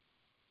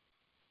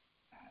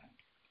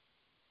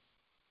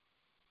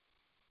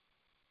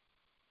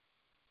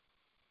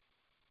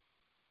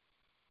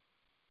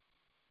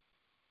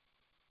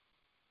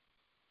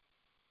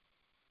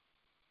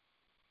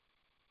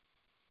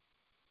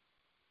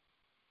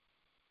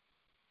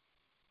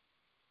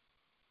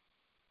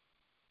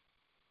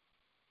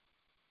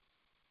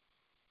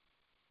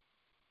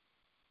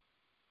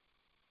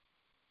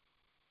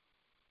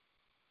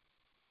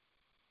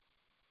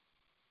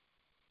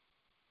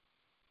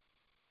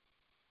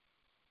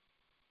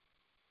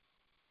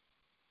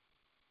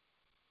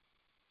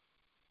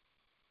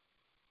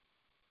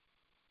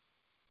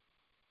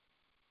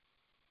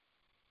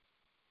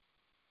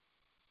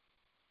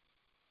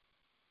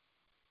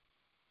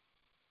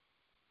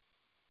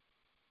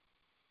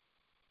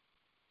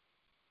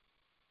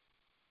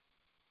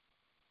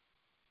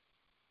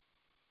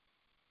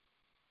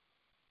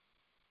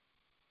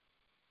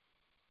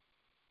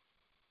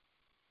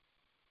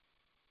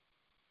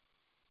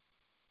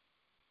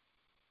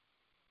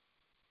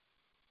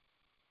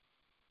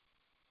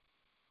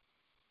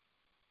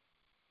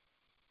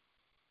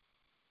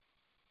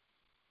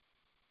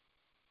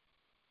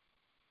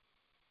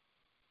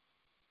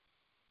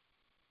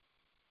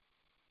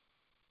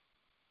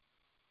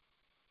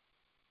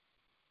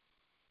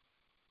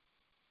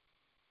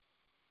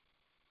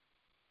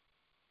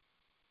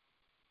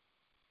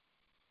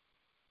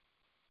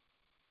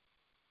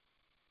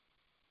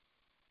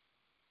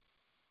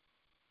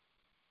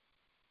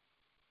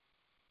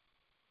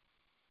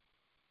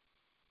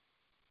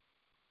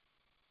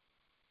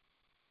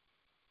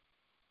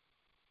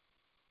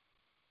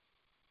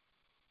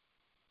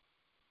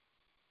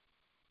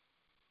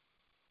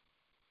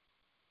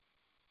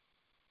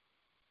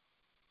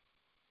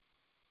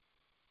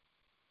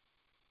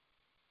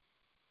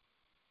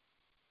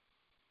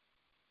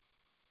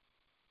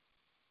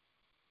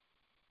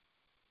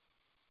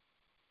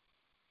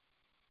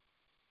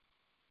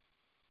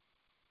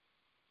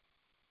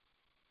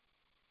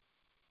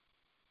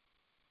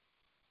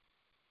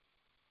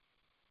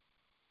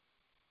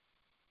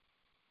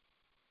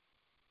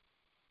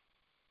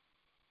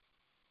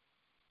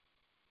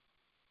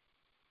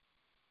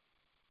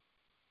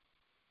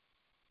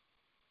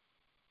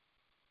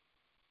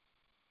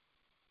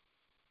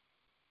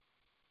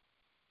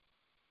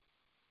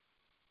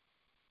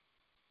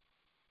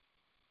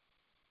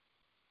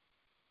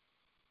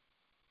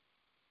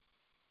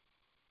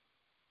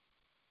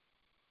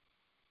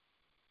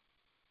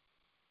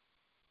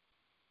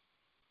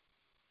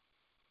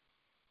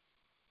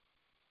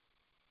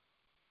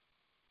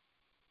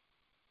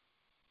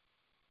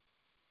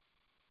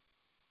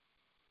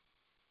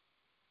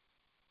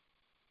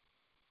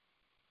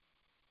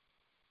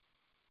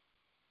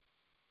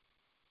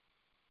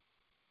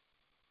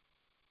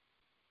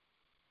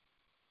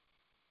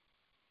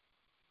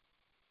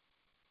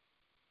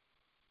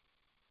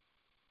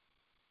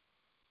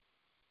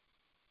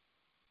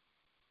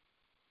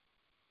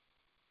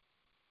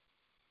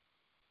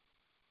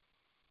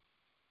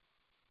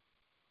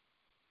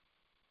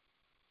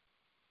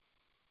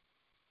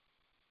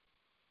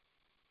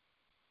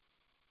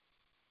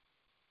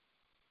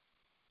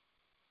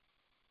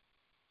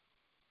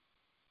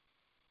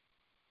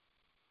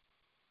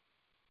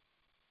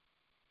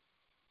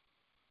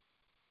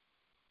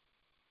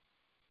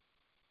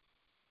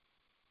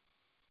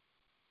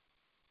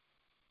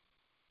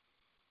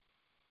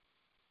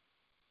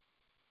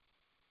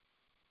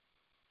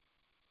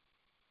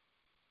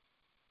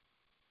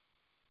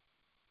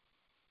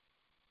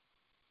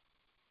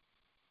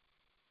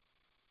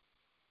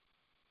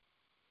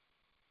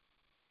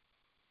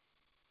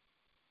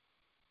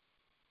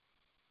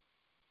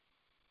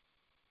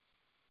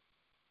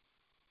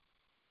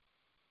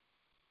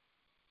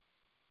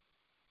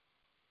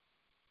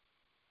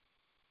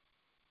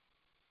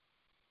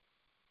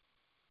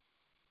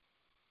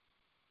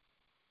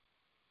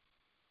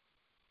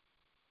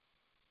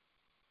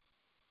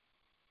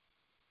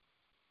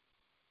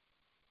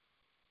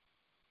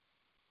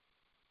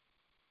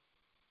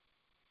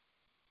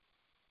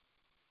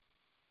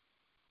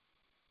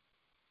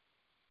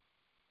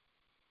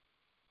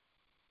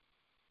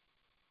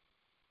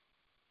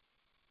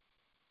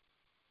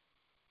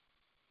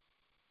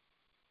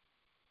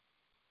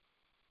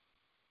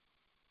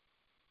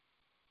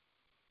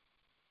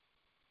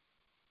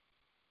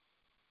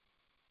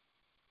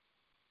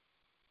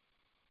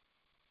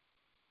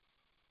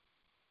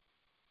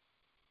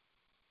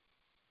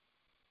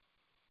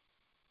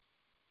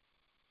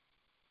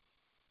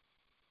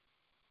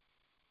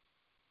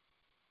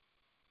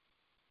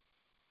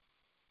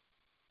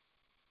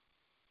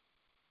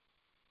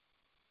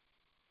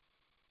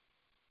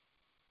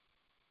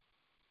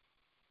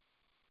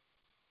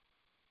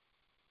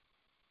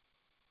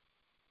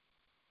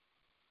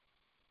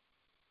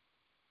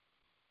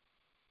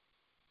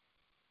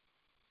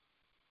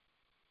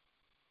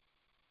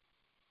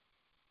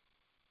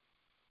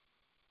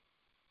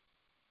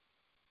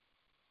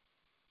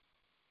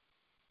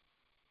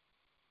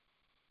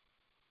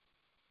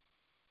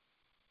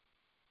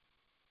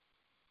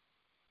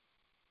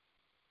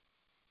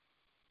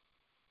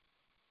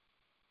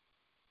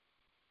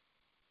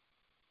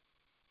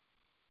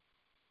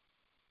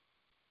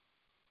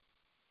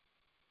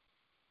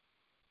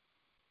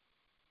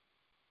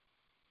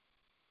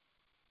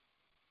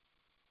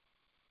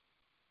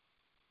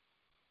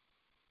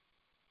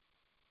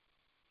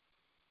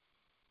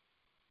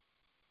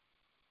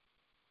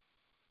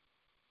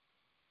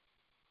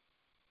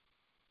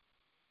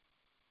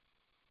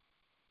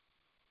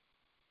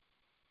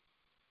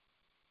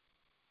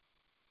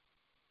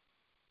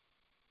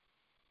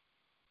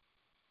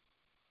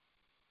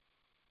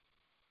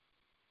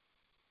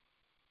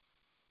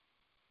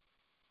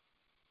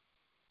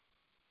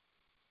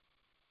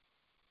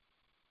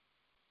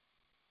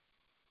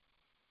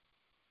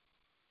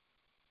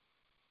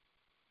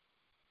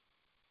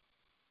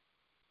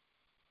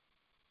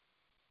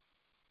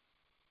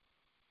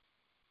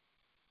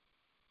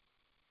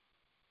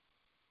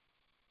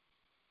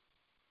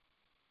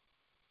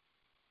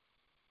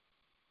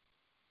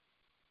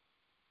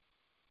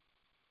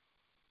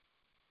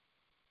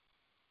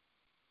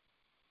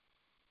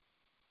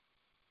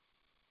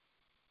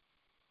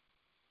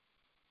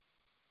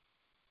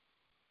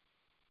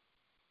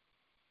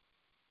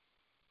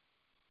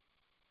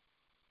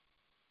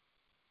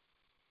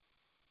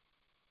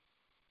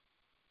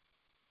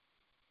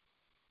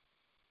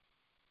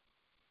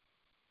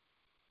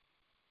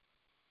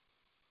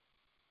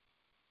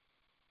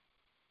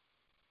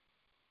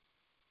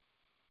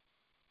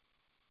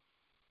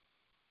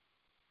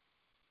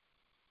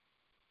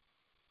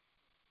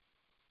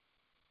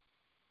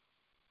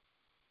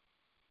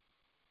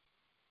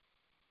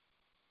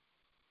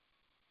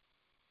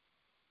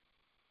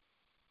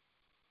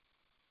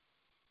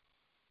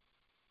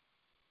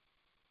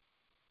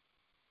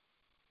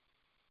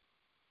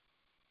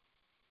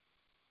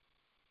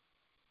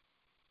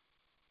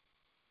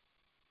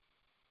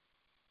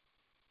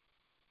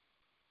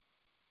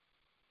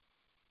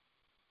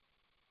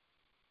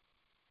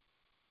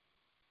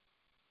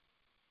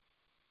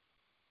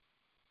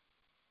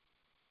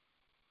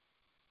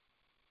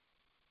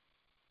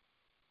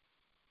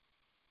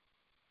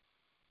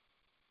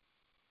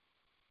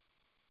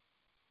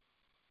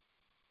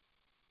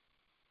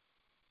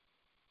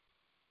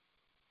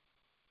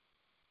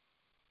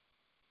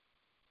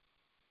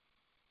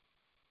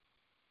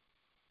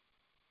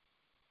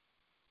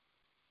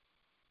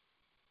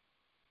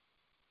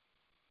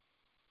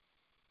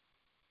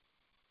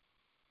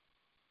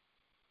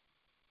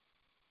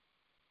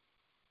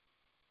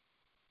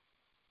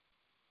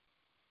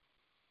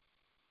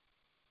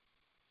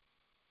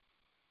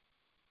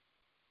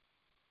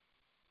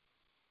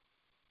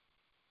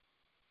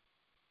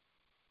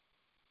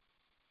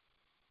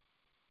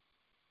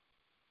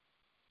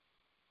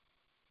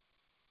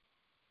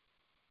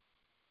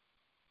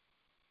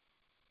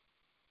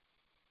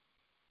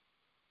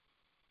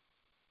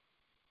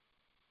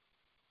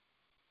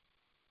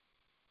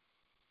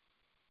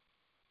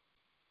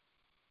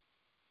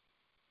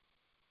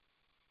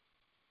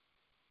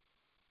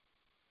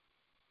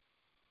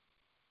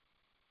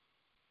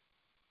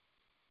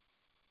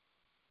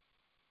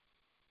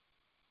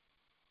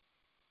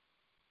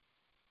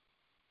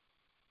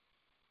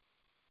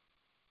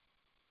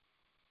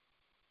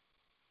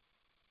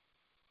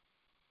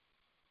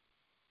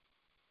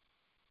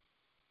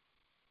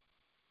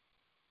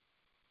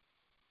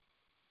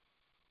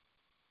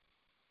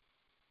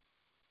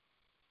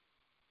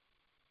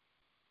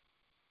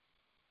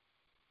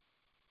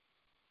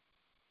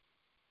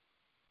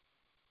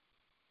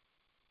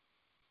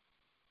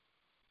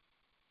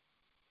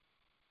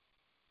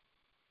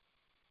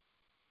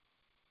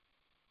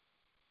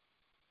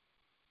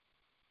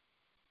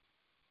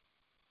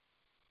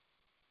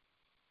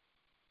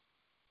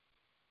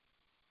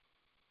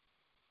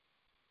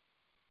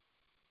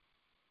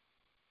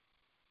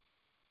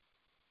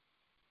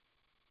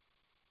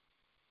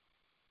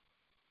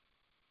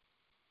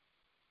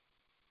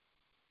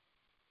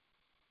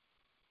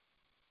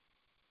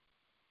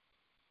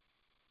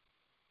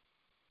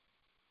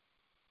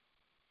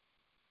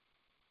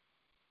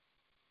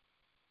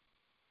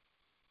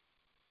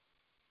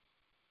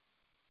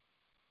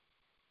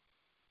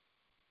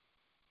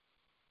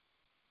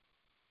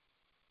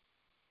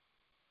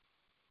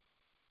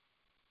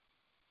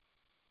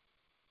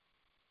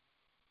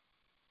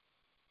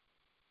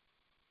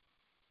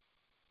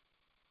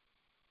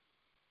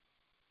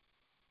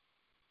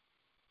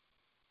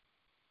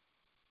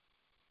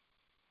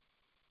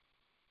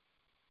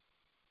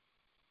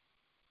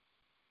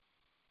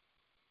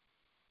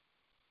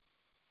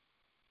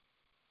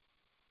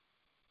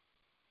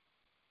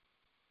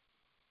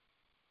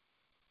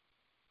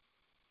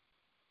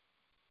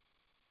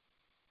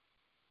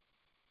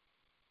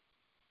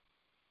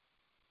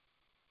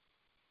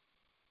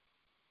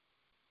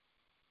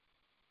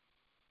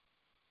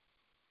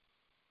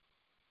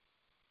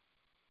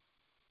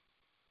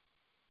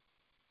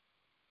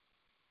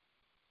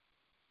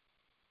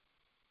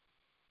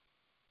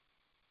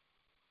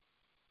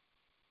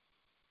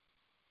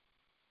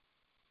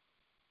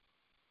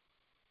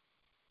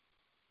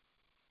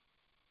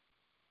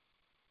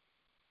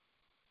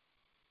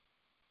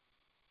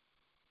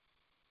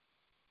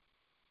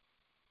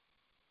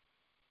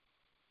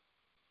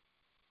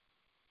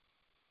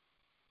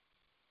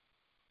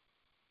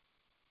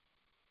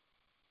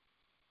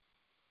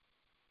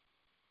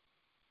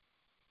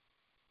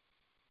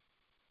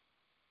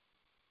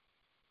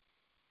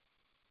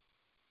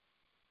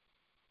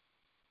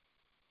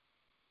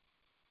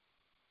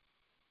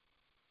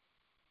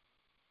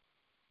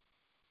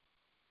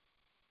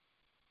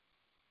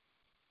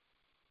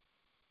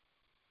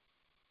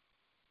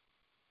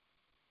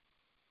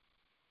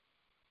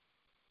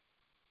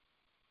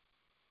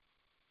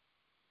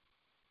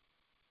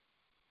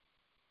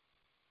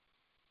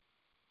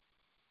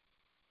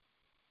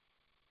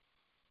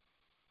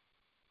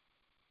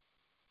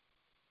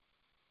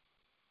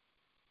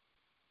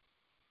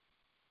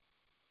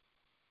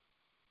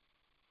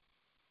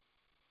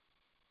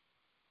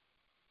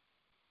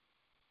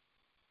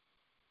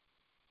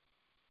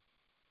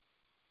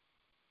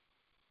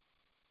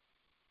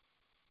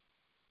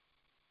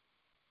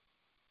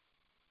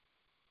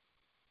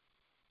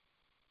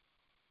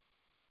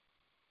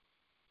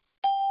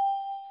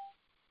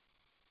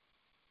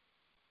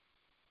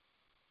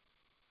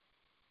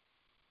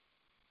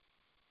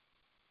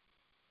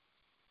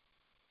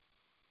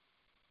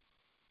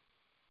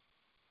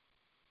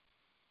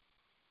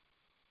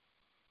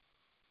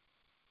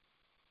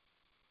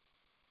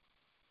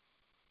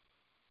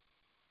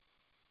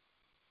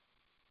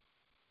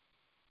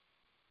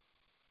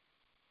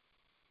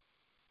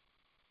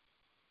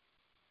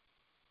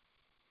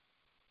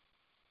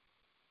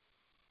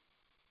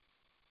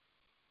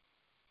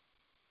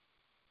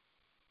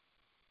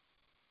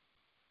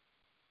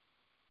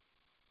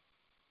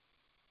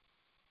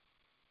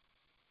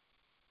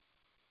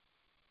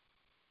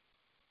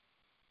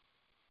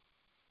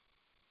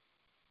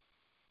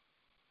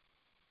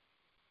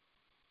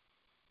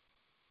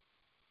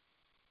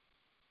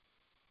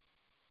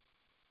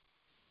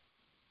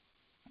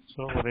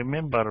 So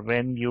remember,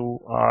 when you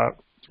are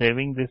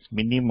saving this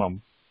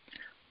minimum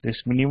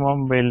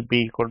will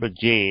be equal to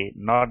j,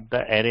 not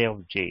the array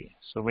of j.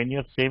 So when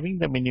you're saving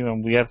the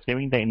minimum, we are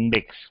saving the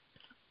index.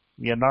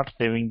 We are not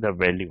saving the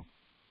value.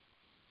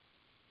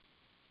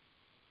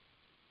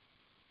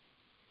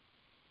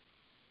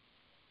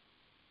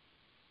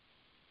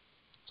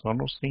 So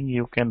no thing,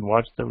 you can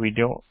watch the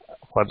video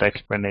for the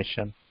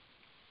explanation.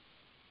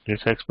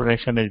 This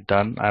explanation is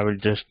done. I will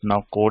just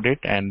now code it,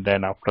 and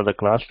then after the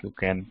class you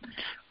can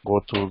go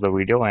through the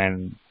video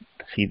and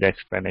see the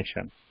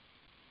explanation.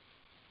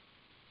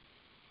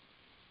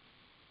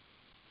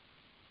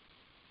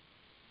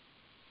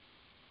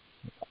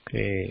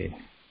 Okay.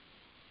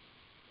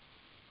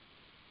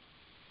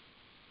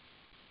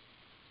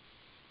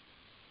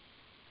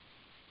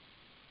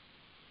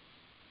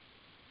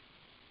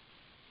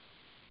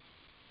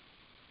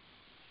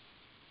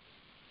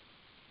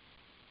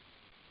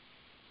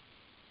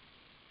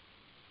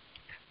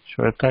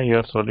 Shweta,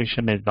 your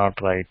solution is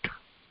not right.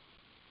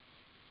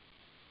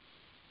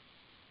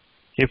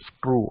 If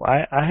true,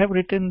 I have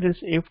written this.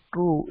 If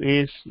true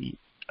is,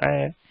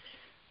 I,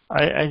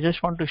 I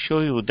just want to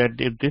show you that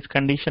if this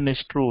condition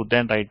is true,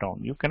 then write down.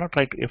 You cannot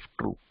write if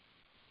true.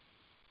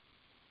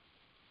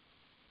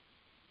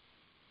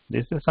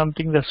 This is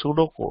something the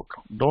pseudo code.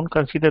 Don't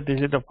consider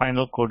this is the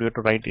final code. You have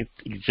to write it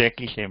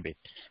exactly same way.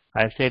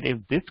 I said if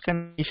this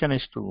condition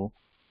is true,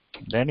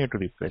 then you have to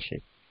refresh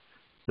it.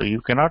 So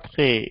you cannot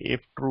say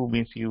if true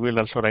means you will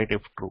also write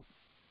if true.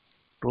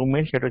 True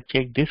means you have to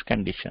check this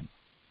condition.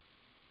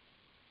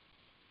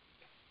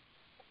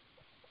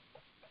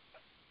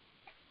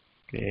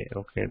 Okay,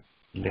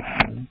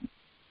 let me.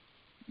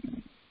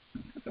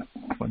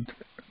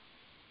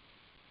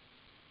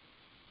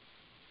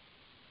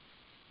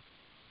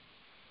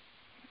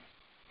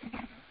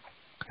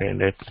 Okay,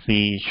 let's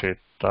see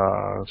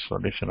Shweta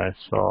solution I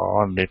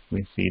saw. Let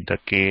me see the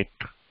Kate.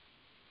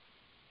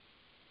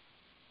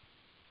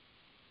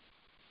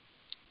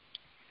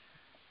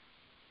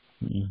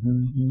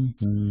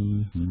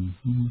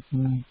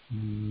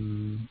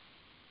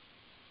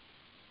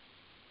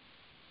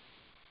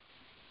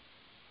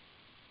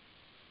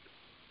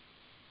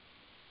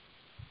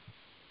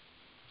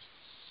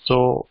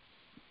 So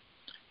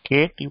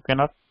Kate, you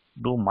cannot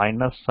do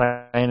minus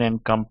sign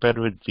and compare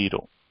with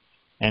 0,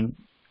 and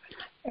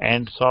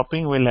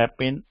swapping will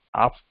happen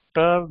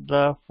after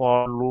the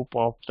for loop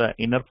of the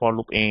inner for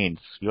loop ends.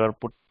 You are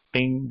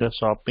putting the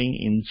swapping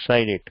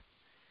inside it.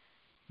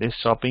 This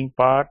swapping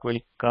part will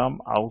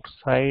come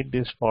outside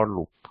this for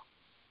loop.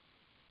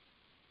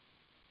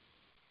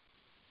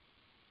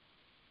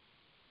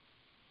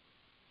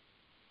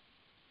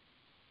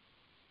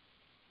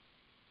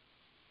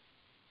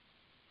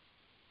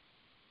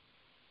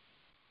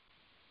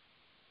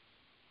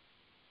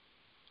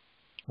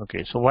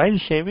 Okay, so while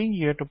saving,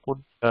 you have to put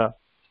the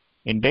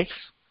index,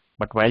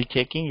 but while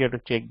checking, you have to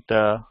check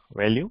the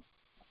value,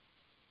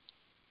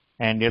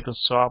 and you have to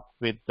swap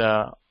with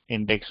the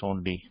index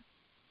only.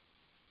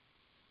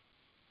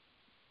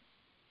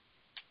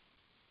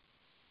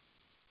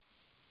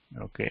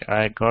 Okay,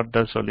 I got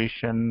the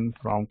solution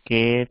from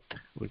Kate,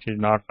 which is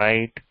not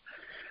right.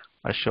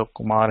 Ashok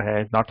Kumar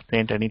has not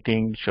sent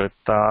anything.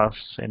 Shweta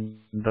sent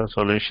the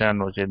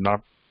solution, which is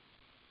not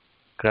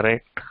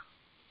correct.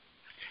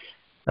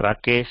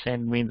 Rakesh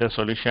sent me the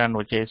solution,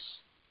 which is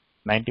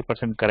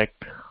 90%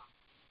 correct.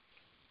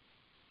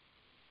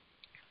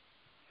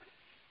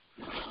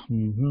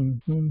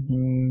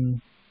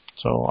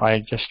 So I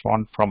just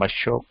want from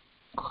Ashok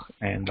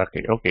and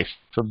Rakesh. Okay,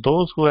 so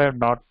those who have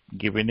not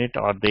given it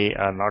or they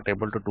are not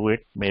able to do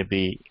it,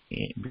 maybe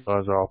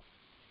because of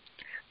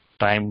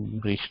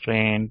time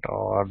restraint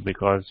or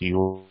because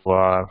you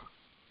are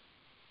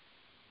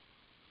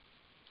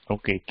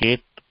okay,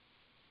 Kate,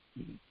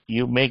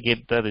 you may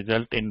get the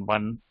result in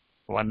one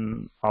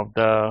of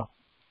the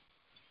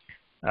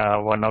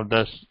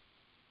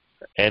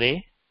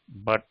array,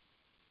 but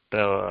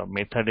the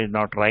method is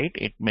not right.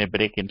 It may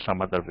break in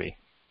some other way.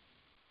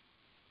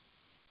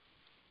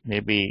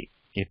 Maybe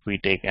if we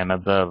take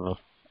another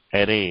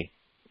array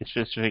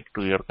specific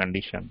to your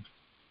condition.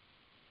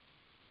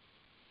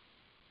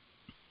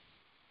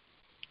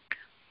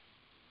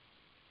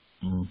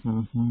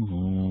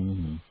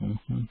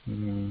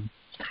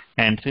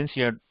 And since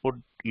you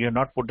have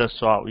not put the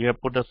swap, you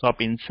have put the swap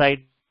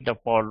inside the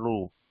for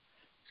loop,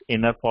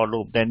 inner for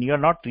loop, then you're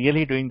not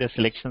really doing the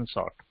selection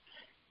sort.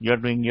 You're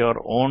doing your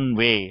own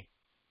way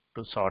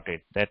to sort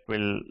it. That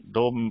will,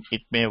 though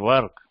it may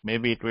work,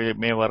 maybe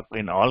may work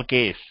in all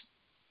case,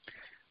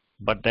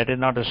 but that is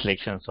not a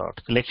selection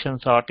sort. Selection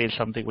sort is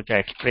something which I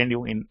explained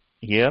you in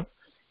here,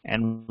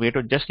 and we have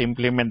to just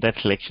implement that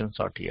selection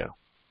sort here.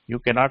 You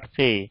cannot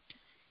say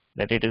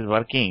that it is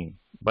working,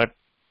 but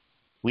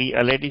we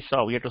already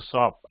saw we have to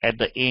swap at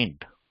the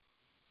end.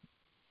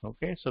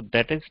 Okay, so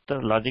that is the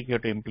logic you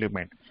have to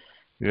implement.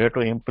 You have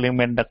to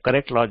implement the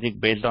correct logic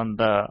based on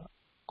the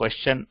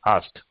question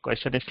asked.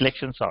 Question is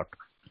selection sort.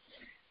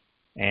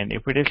 And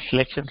if it is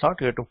selection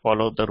sort, you have to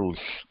follow the rules.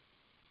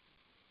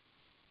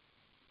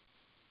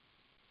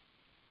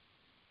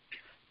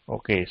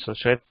 Okay, so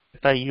Shweta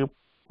you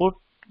put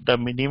the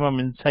minimum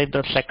inside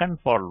the second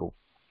for loop.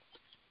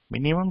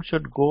 Minimum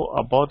should go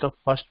above the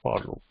first for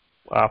loop,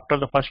 after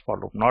the first for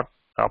loop, not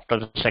after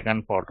the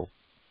second for loop.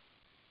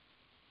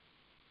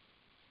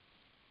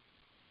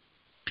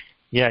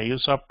 Yeah, you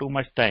swap too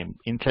much time.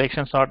 In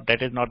selection sort,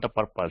 that is not the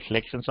purpose.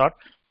 Selection sort,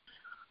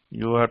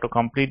 you have to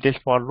complete this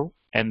for loop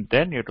and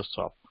then you have to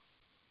swap.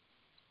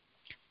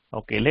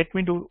 Okay, let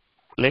me do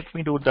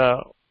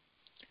the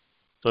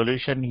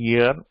solution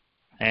here,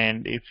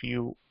 and if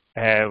you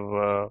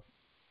have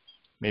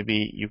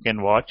maybe you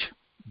can watch,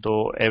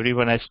 though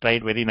everyone has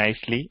tried very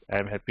nicely.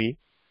 I'm happy.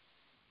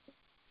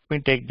 Let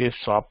me take this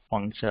swap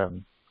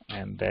function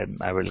and then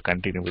I will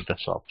continue with the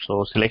swap.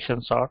 So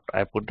selection sort,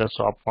 I put the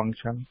swap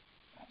function,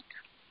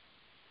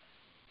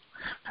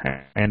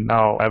 and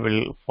now I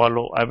will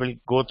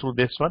go through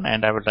this one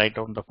and I will write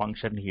down the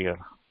function here.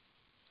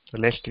 So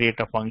let's create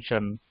a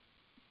function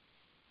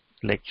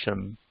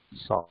selection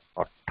sort,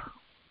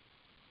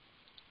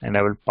 and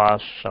I will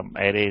pass some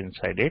array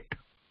inside it.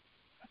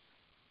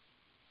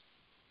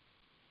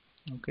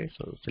 Okay,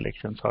 so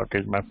selection sort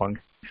is my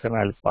function.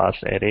 I'll pass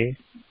array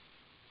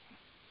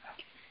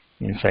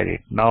inside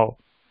it. Now,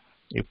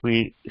 if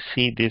we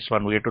see this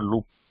one, we have to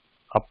loop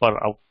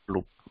upper outer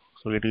loop.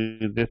 So we have to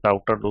use this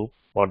outer loop.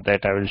 For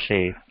that, I will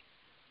say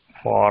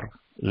for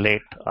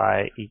let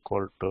I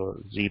equal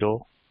to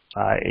 0,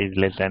 I is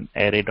less than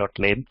array dot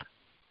length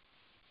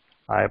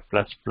I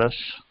plus plus.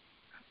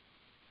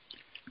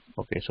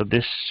 Okay, so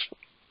this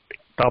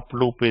top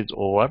loop is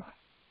over.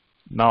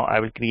 Now I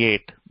will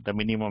create the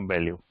minimum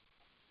value.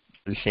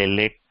 We'll say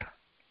let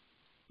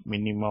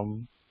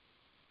minimum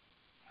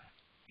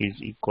is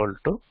equal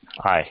to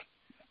I.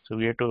 So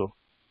we have to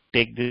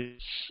take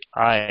this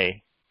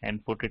I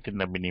and put it in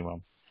the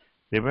minimum.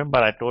 Remember,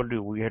 I told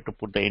you we have to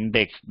put the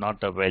index,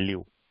 not the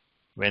value,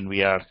 when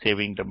we are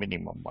saving the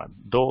minimum one.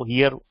 Though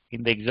here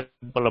in the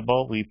example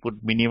above, we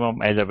put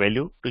minimum as a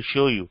value to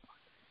show you.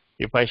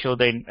 If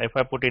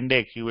I put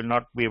index, you will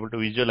not be able to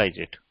visualize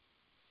it.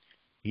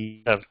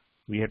 Here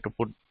we have to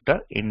put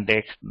the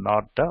index,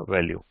 not the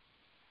value.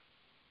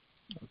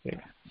 Okay.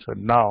 So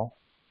now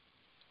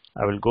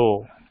I will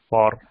go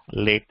for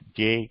let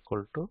j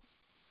equal to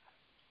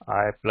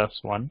I plus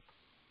 1,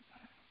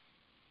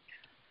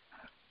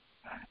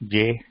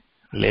 j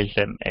less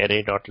than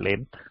array dot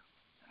length,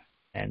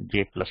 and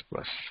j plus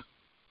plus.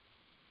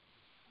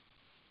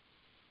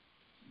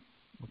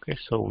 Okay,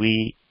 so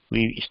we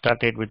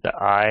started with the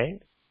I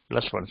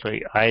plus 1. So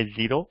I is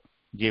 0,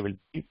 j will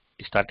be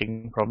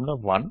starting from the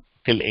 1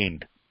 till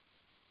end.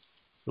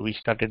 So we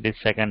started this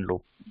second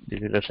loop.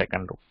 This is the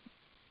second loop.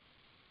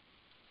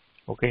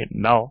 Okay,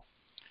 now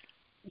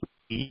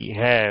we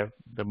have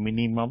the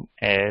minimum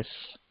as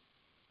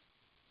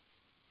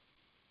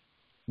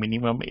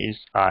minimum is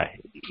I.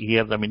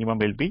 Here the minimum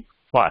will be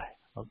 5.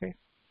 Okay,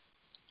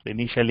 so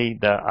initially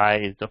the I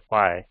is the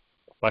 5.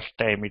 First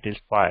time it is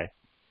 5.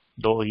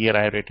 Though here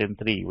I have written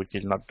 3, which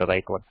is not the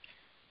right one.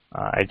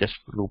 I just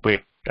loop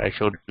it. I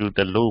showed you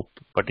the loop,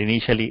 but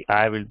initially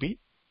I will be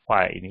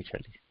 5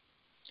 initially,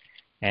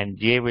 and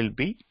j will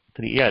be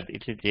 3. Yeah,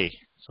 it is j.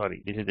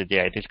 Sorry, this is the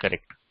j. It is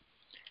correct.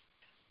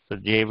 So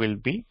j will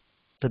be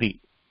 3.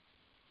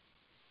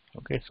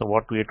 Okay, so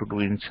what we have to do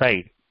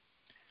inside,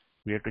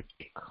 we have to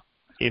check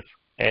if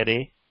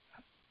array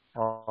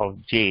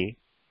of j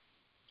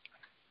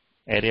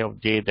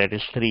that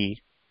is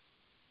 3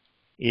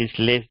 is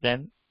less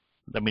than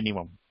the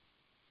minimum,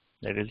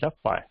 that is the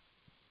 5,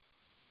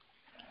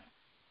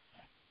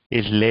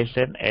 is less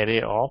than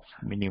array of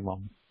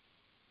minimum.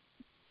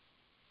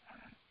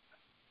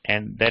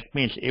 And that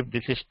means if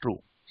this is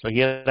true, so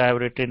here I have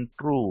written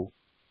true.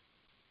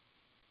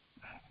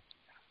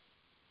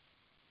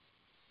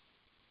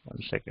 One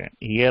second.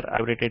 Here I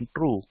have written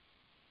true.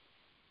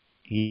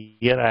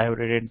 Here I have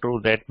written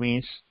true. That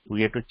means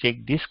we have to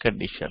check this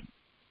condition.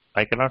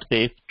 I cannot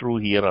say if true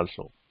here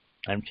also.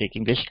 I am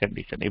checking this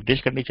condition. If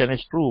this condition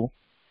is true,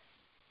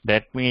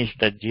 that means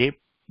the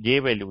j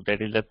value,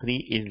 that is the 3,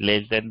 is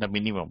less than the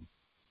minimum.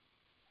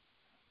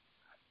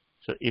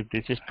 So if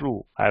this is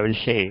true, I will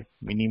say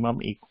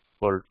minimum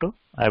equal to,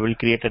 I will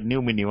create a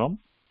new minimum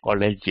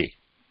called as j.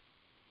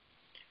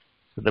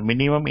 So the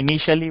minimum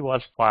initially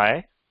was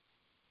 5,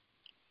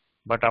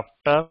 but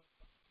after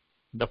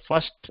the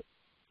first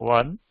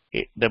one,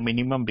 the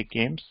minimum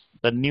becomes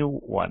the new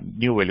one,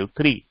 new value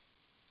 3.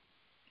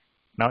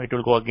 Now it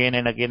will go again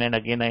and again and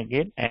again and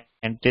again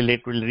until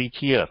it will reach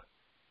here.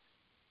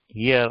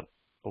 Here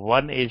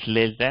 1 is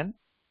less than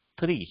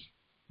 3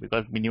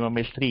 because minimum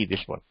is 3,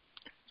 this one.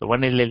 So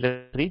 1 is less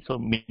than 3, so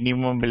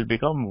minimum will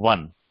become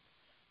 1.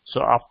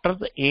 So after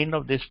the end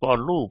of this for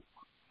loop,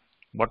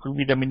 what will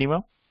be the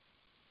minimum?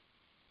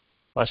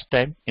 First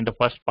time in the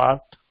first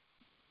path.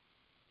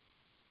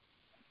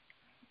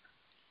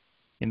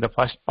 In the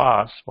first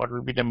pass, what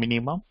will be the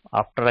minimum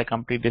after I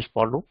complete this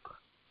for loop?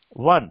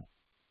 1.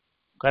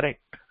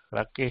 Correct.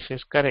 Rakesh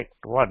is correct.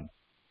 1.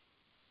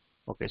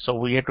 Okay, so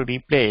we have to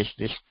replace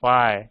this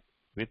 5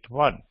 with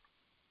 1.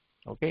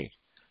 Okay,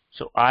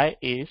 so I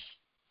is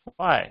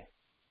 5.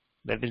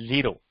 That is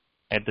 0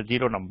 at the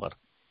 0 number.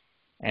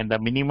 and the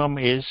minimum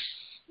is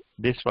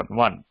this one,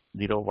 1,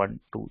 0, 1,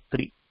 2,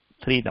 3,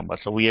 3 numbers.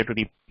 So we have to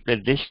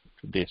replace this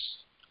to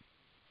this.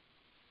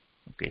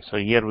 Okay, so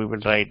here we will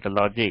write the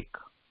logic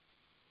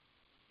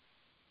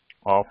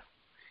of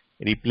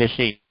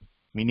replacing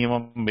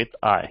minimum with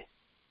I.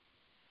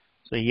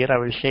 So here I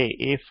will say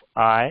if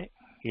I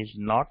is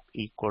not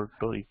equal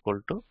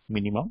to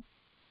minimum,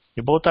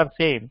 if both are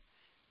same,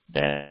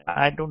 then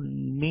I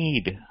don't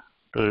need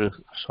to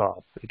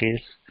swap.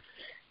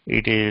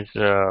 It is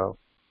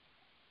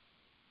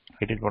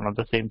one of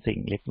the same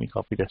thing. Let me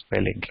copy the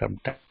spelling.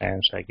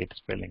 Sometimes I get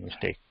spelling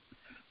mistake.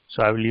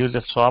 So I will use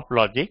the swap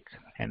logic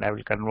and I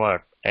will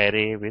convert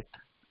array with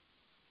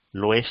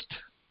lowest,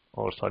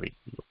 or sorry,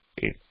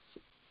 it's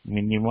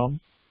minimum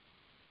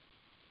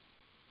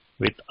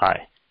with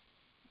I.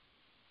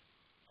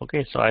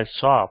 Okay, so I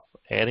swap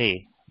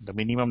array, the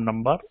minimum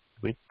number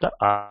with the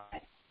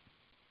I.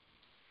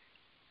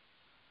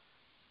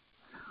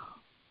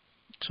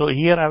 So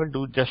here I will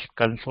do just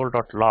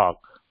console.log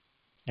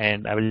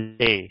and I will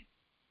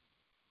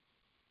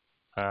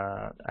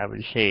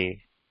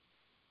say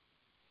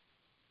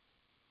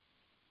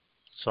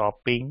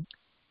swapping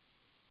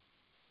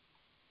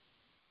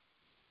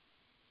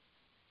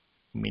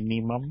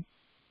minimum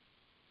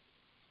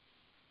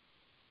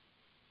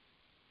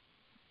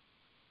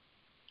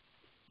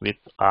with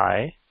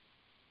I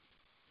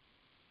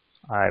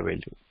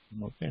value.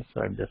 Okay,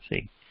 so I'm just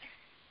saying,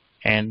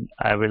 and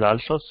I will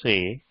also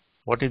say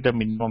what is the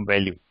minimum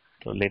value.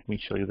 So let me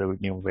show you the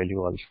minimum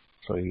value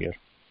also here.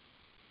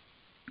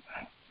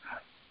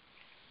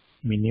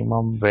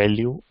 Minimum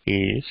value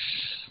is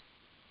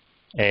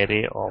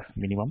array of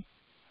minimum,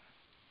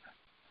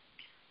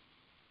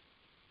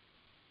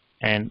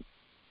 and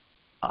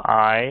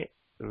I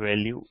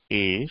value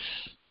is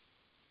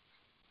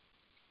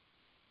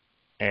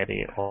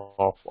array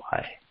of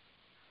I.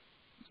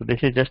 So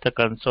this is just a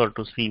console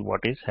to see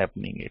what is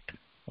happening it.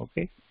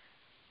 Okay,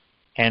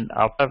 and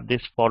after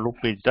this for loop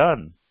is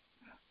done,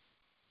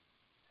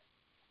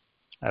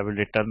 I will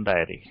return the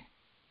array.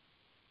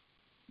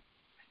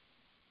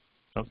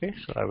 Okay,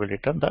 so I will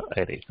return the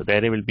array. So the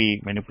array will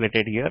be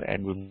manipulated here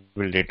and we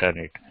will return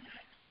it.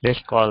 Let's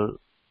call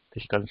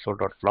this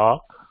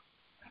console.log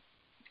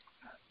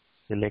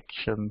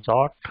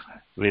selectionsort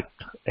with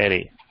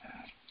array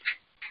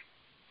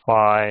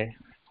 5.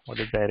 What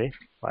is the array?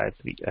 5,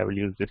 3. I will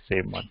use the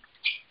same one.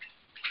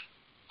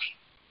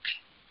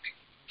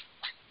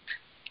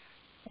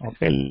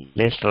 Okay,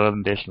 let's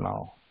run this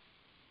now.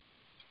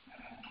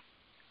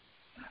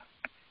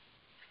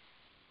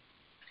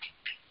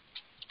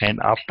 And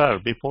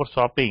before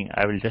swapping,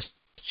 I will just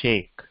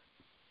check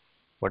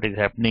what is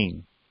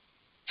happening.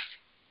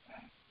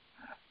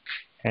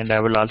 And I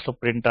will also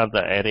print out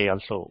the array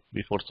also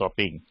before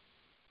swapping.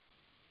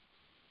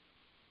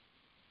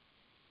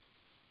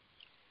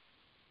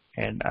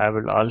 And I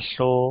will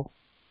also,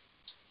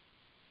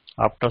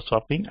 after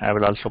swapping, I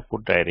will also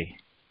put the array.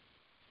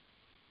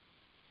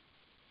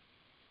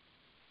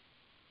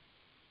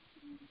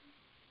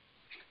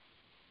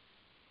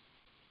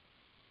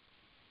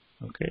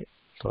 Okay,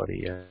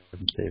 sorry,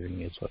 I'm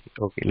saving it. Sorry.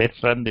 Okay,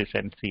 let's run this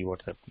and see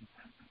what's happening.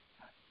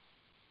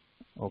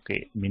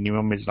 Okay,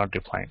 minimum is not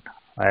defined.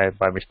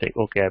 By mistake.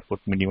 Okay, I put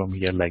minimum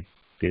here like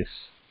this.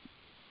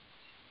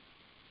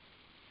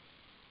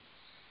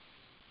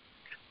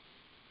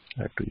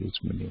 I have to use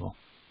minimum.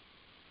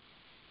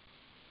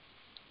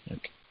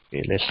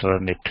 Okay, let's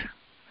run it.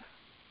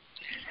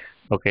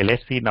 Okay,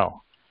 let's see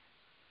now.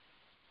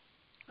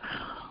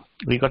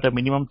 We got a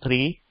minimum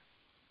 3.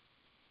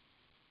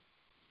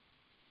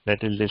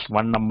 That is, this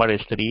one number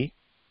is 3,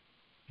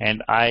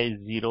 and I is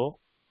 0.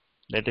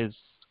 That is,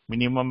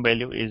 minimum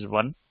value is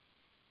 1,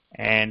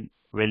 and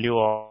value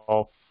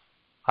of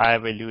I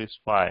value is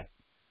 5.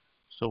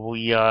 So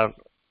we are,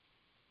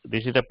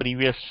 this is the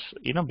previous,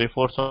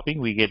 before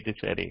swapping we get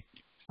this array.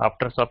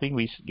 After swapping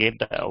we get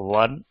the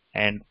 1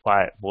 and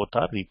 5, both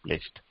are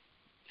replaced.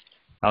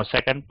 Now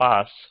second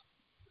pass,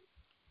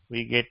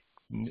 we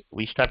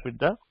start with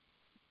the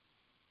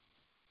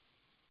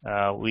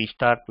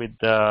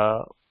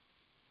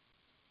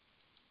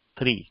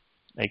 3.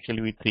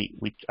 Actually with 3,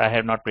 which I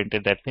have not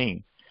printed that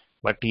thing,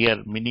 but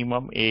here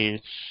minimum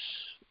is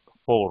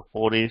 4.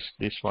 4 is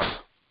this one.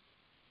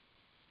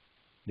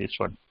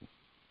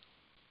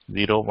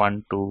 0,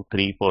 1, 2,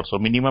 3, 4. So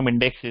minimum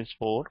index is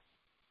 4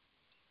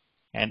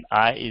 and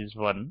I is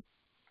 1.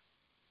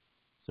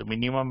 So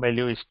minimum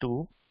value is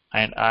 2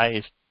 and I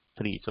is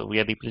 3. So we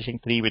are replacing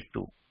 3 with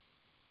 2.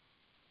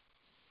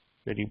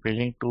 We are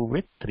replacing 2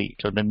 with 3.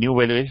 So the new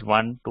value is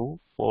 1, 2,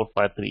 4,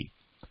 5, 3.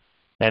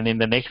 Then in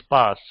the next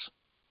pass,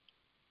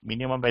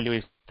 minimum value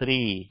is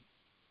 3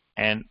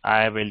 and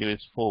I value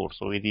is 4.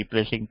 So we are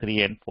replacing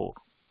 3 and 4.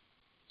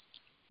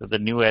 So the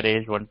new array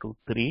is 1, 2,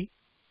 3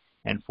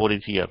 and 4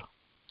 is here.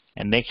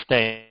 And next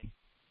time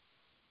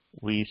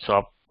we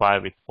swap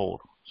 5 with 4.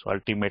 So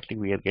ultimately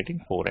we are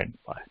getting 4 and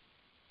 5.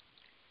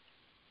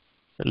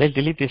 So let's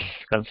delete this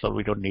console.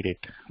 We don't need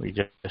it. We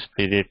just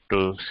did it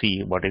to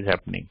see what is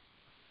happening.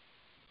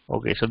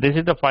 Okay, so this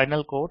is the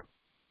final code.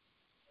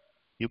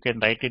 you can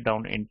write it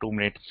down in 2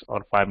 minutes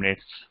or 5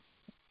 minutes,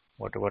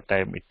 whatever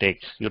time it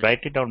takes. You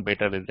write it down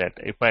better is that.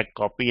 If I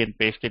copy and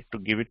paste it to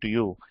give it to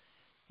you,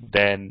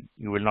 then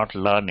you will not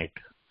learn it.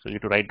 So you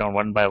have to write down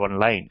one by one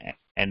line,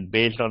 and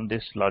based on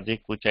this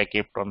logic which I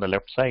kept on the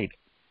left side,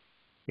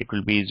 it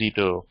will be easy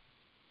to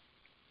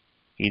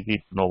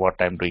know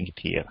what I'm doing it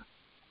here.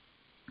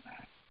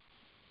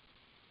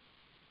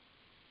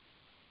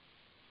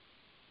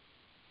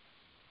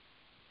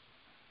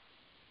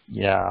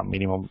 Yeah,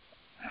 minimum.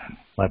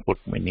 I put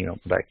minimum,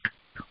 right.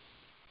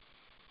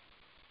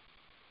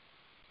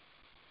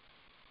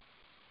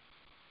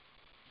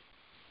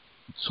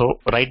 So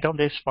write down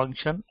this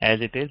function as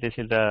it is. This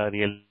is a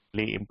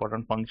really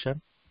important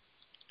function.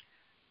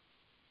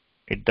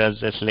 It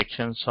does a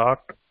selection sort,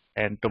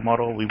 and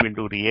tomorrow we will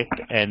do react,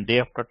 and day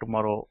after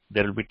tomorrow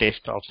there will be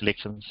test of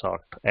selection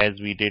sort as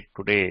we did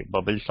today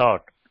bubble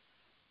sort.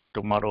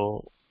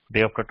 Tomorrow,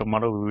 day after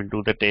tomorrow, we will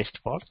do the test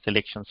for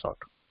selection sort.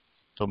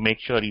 So make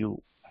sure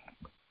you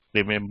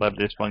remember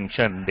this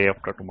function day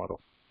after tomorrow.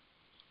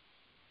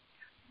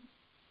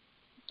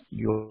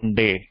 Your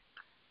day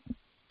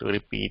to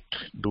repeat,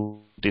 do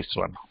this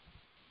one.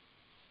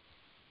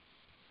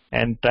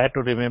 And try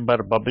to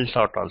remember bubble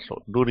sort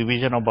also. Do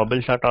revision of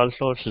bubble sort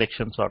also,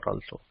 selection sort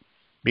also.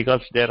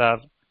 Because there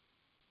are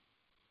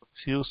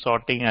few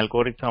sorting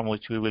algorithm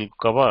which we will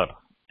cover,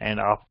 and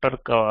after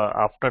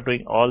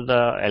doing all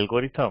the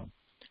algorithm,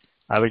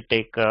 I will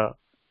take a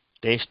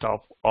test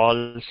of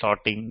all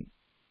sorting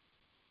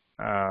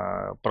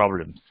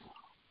problems.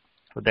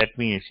 So that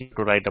means you have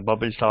to write a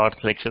bubble sort,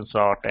 selection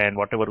sort, and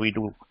whatever we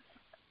do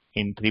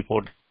in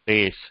 3-4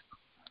 days,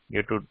 you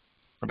have to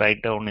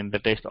write down in the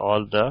test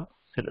all the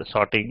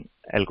sorting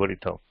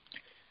algorithm.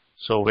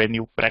 So when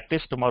you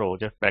practice tomorrow,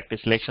 just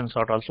practice selection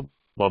sort also,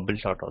 bubble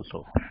sort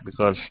also,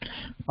 because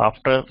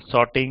after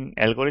sorting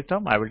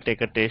algorithm, I will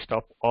take a test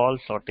of all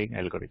sorting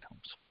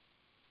algorithms.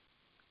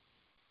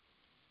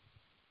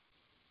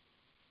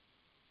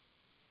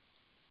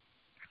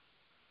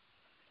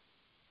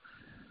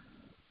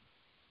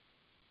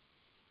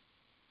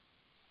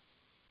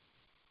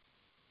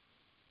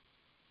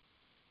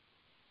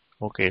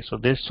 Okay, so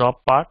this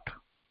swap part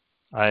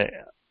I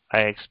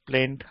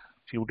explained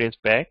few days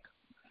back.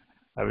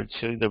 I will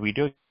show you the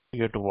video.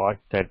 You have to watch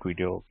that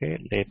video. Okay,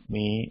 let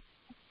me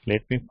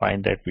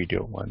find that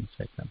video. 1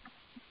 second.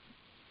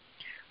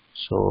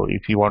 So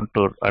if you want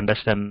to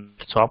understand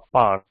the swap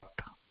part,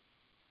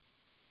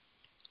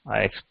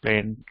 I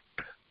explained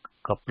a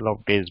couple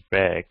of days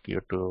back. You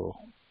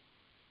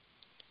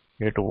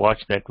have to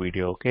watch that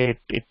video. Okay,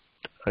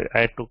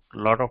 I took a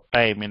lot of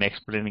time in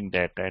explaining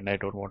that, and I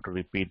don't want to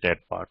repeat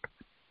that part.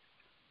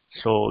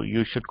 So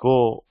you should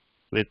go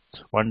with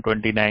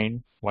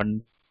 129,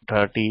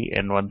 130,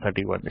 and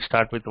 131.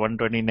 Start with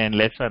 129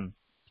 lesson.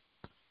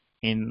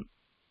 In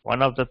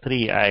one of the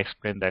three, I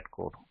explained that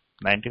code.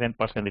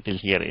 99% it is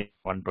here in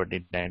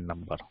 129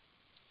 number.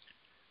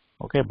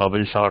 Okay,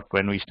 bubble sort.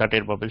 When we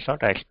started bubble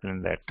sort, I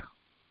explained that.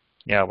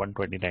 Yeah,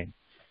 129.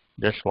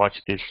 Just watch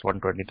this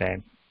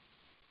 129.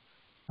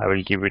 I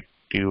will give it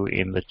to you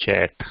in the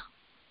chat.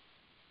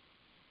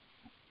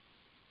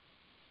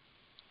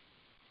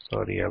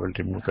 Sorry, I will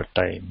remove the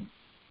time.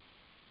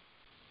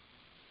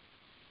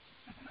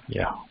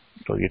 Yeah,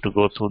 so you have to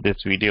go through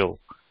this video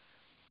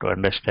to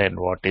understand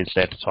what is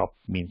that swap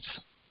means.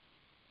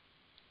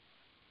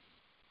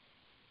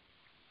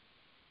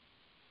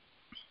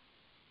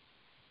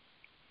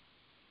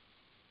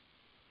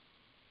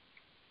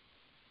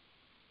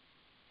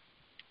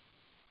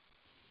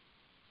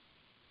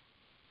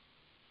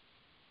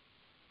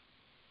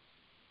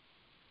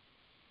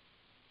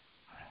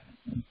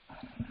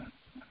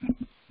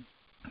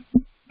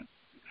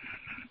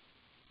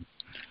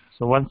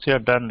 So once you are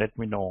done, let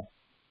me know.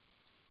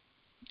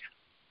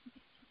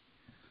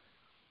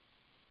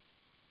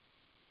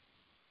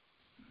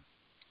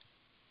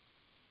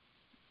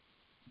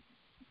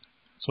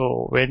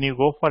 So when you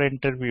go for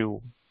interview,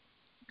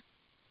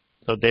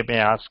 so they may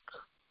ask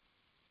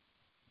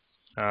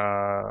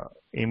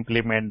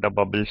implement the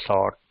bubble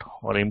sort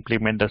or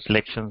implement the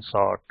selection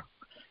sort.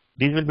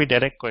 These will be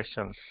direct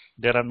questions.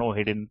 There are no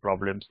hidden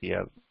problems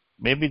here.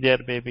 Maybe there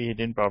may be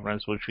hidden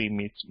problems which we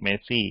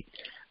may see.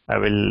 I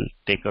will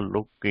take a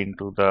look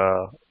into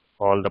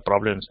all the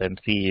problems and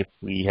see if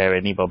we have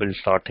any bubble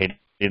sort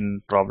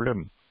hidden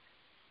problem.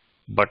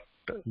 But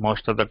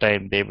most of the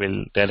time they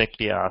will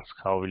directly ask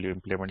how will you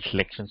implement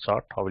selection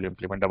sort, how will you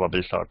implement a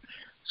bubble sort.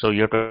 So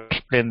you have to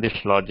explain this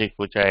logic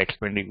which I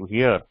explained to you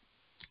here,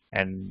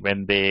 and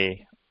when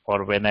they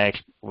or when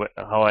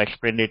how I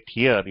explained it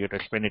here, you have to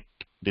explain it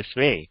this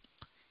way,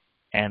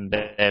 and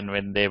then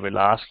when they will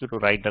ask you to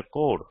write the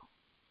code,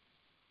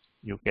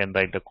 you can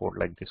write the code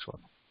like this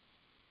one.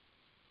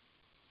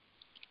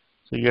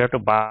 So you have to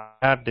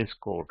bar this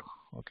code.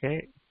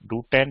 Okay,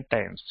 do 10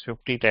 times,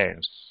 50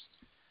 times.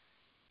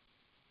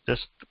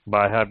 Just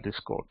by heart this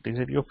code. These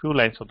are your few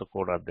lines of the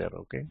code are there.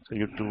 Okay, so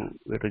you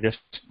have to just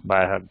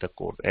by heart the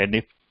code. And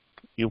if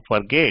you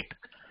forget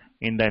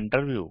in the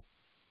interview,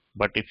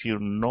 but if you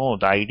know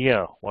the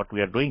idea what we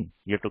are doing,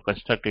 you have to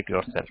construct it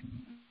yourself.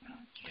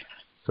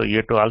 So you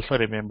have to also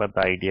remember the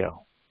idea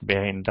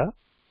behind the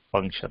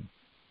function.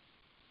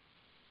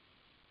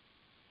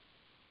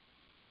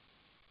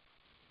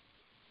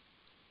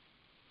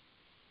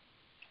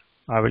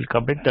 I will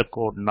commit the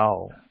code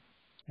now,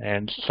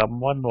 and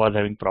someone was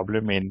having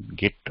problem in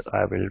Git.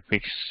 I will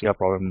fix your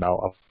problem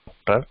now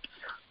after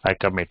I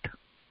commit.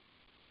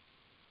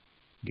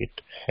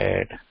 Git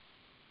head.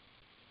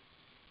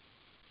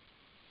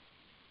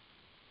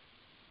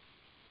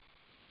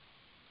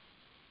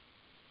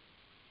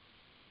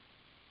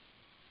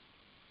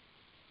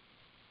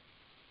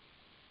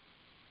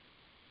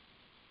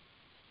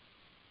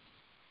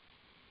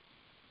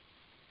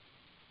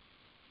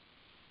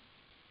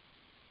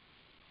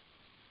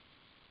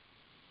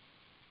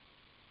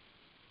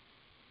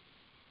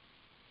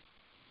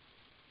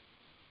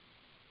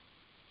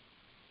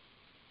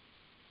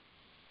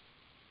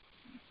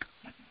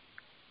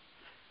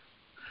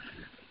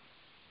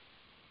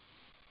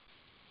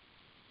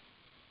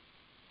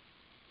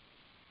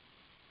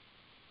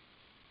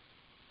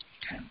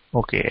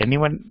 Okay,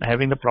 anyone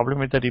having the problem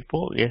with the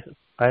repo? Yes,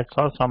 I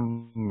saw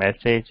some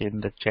message in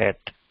the chat.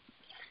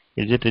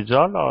 Is it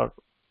resolved or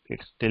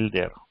it's still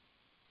there?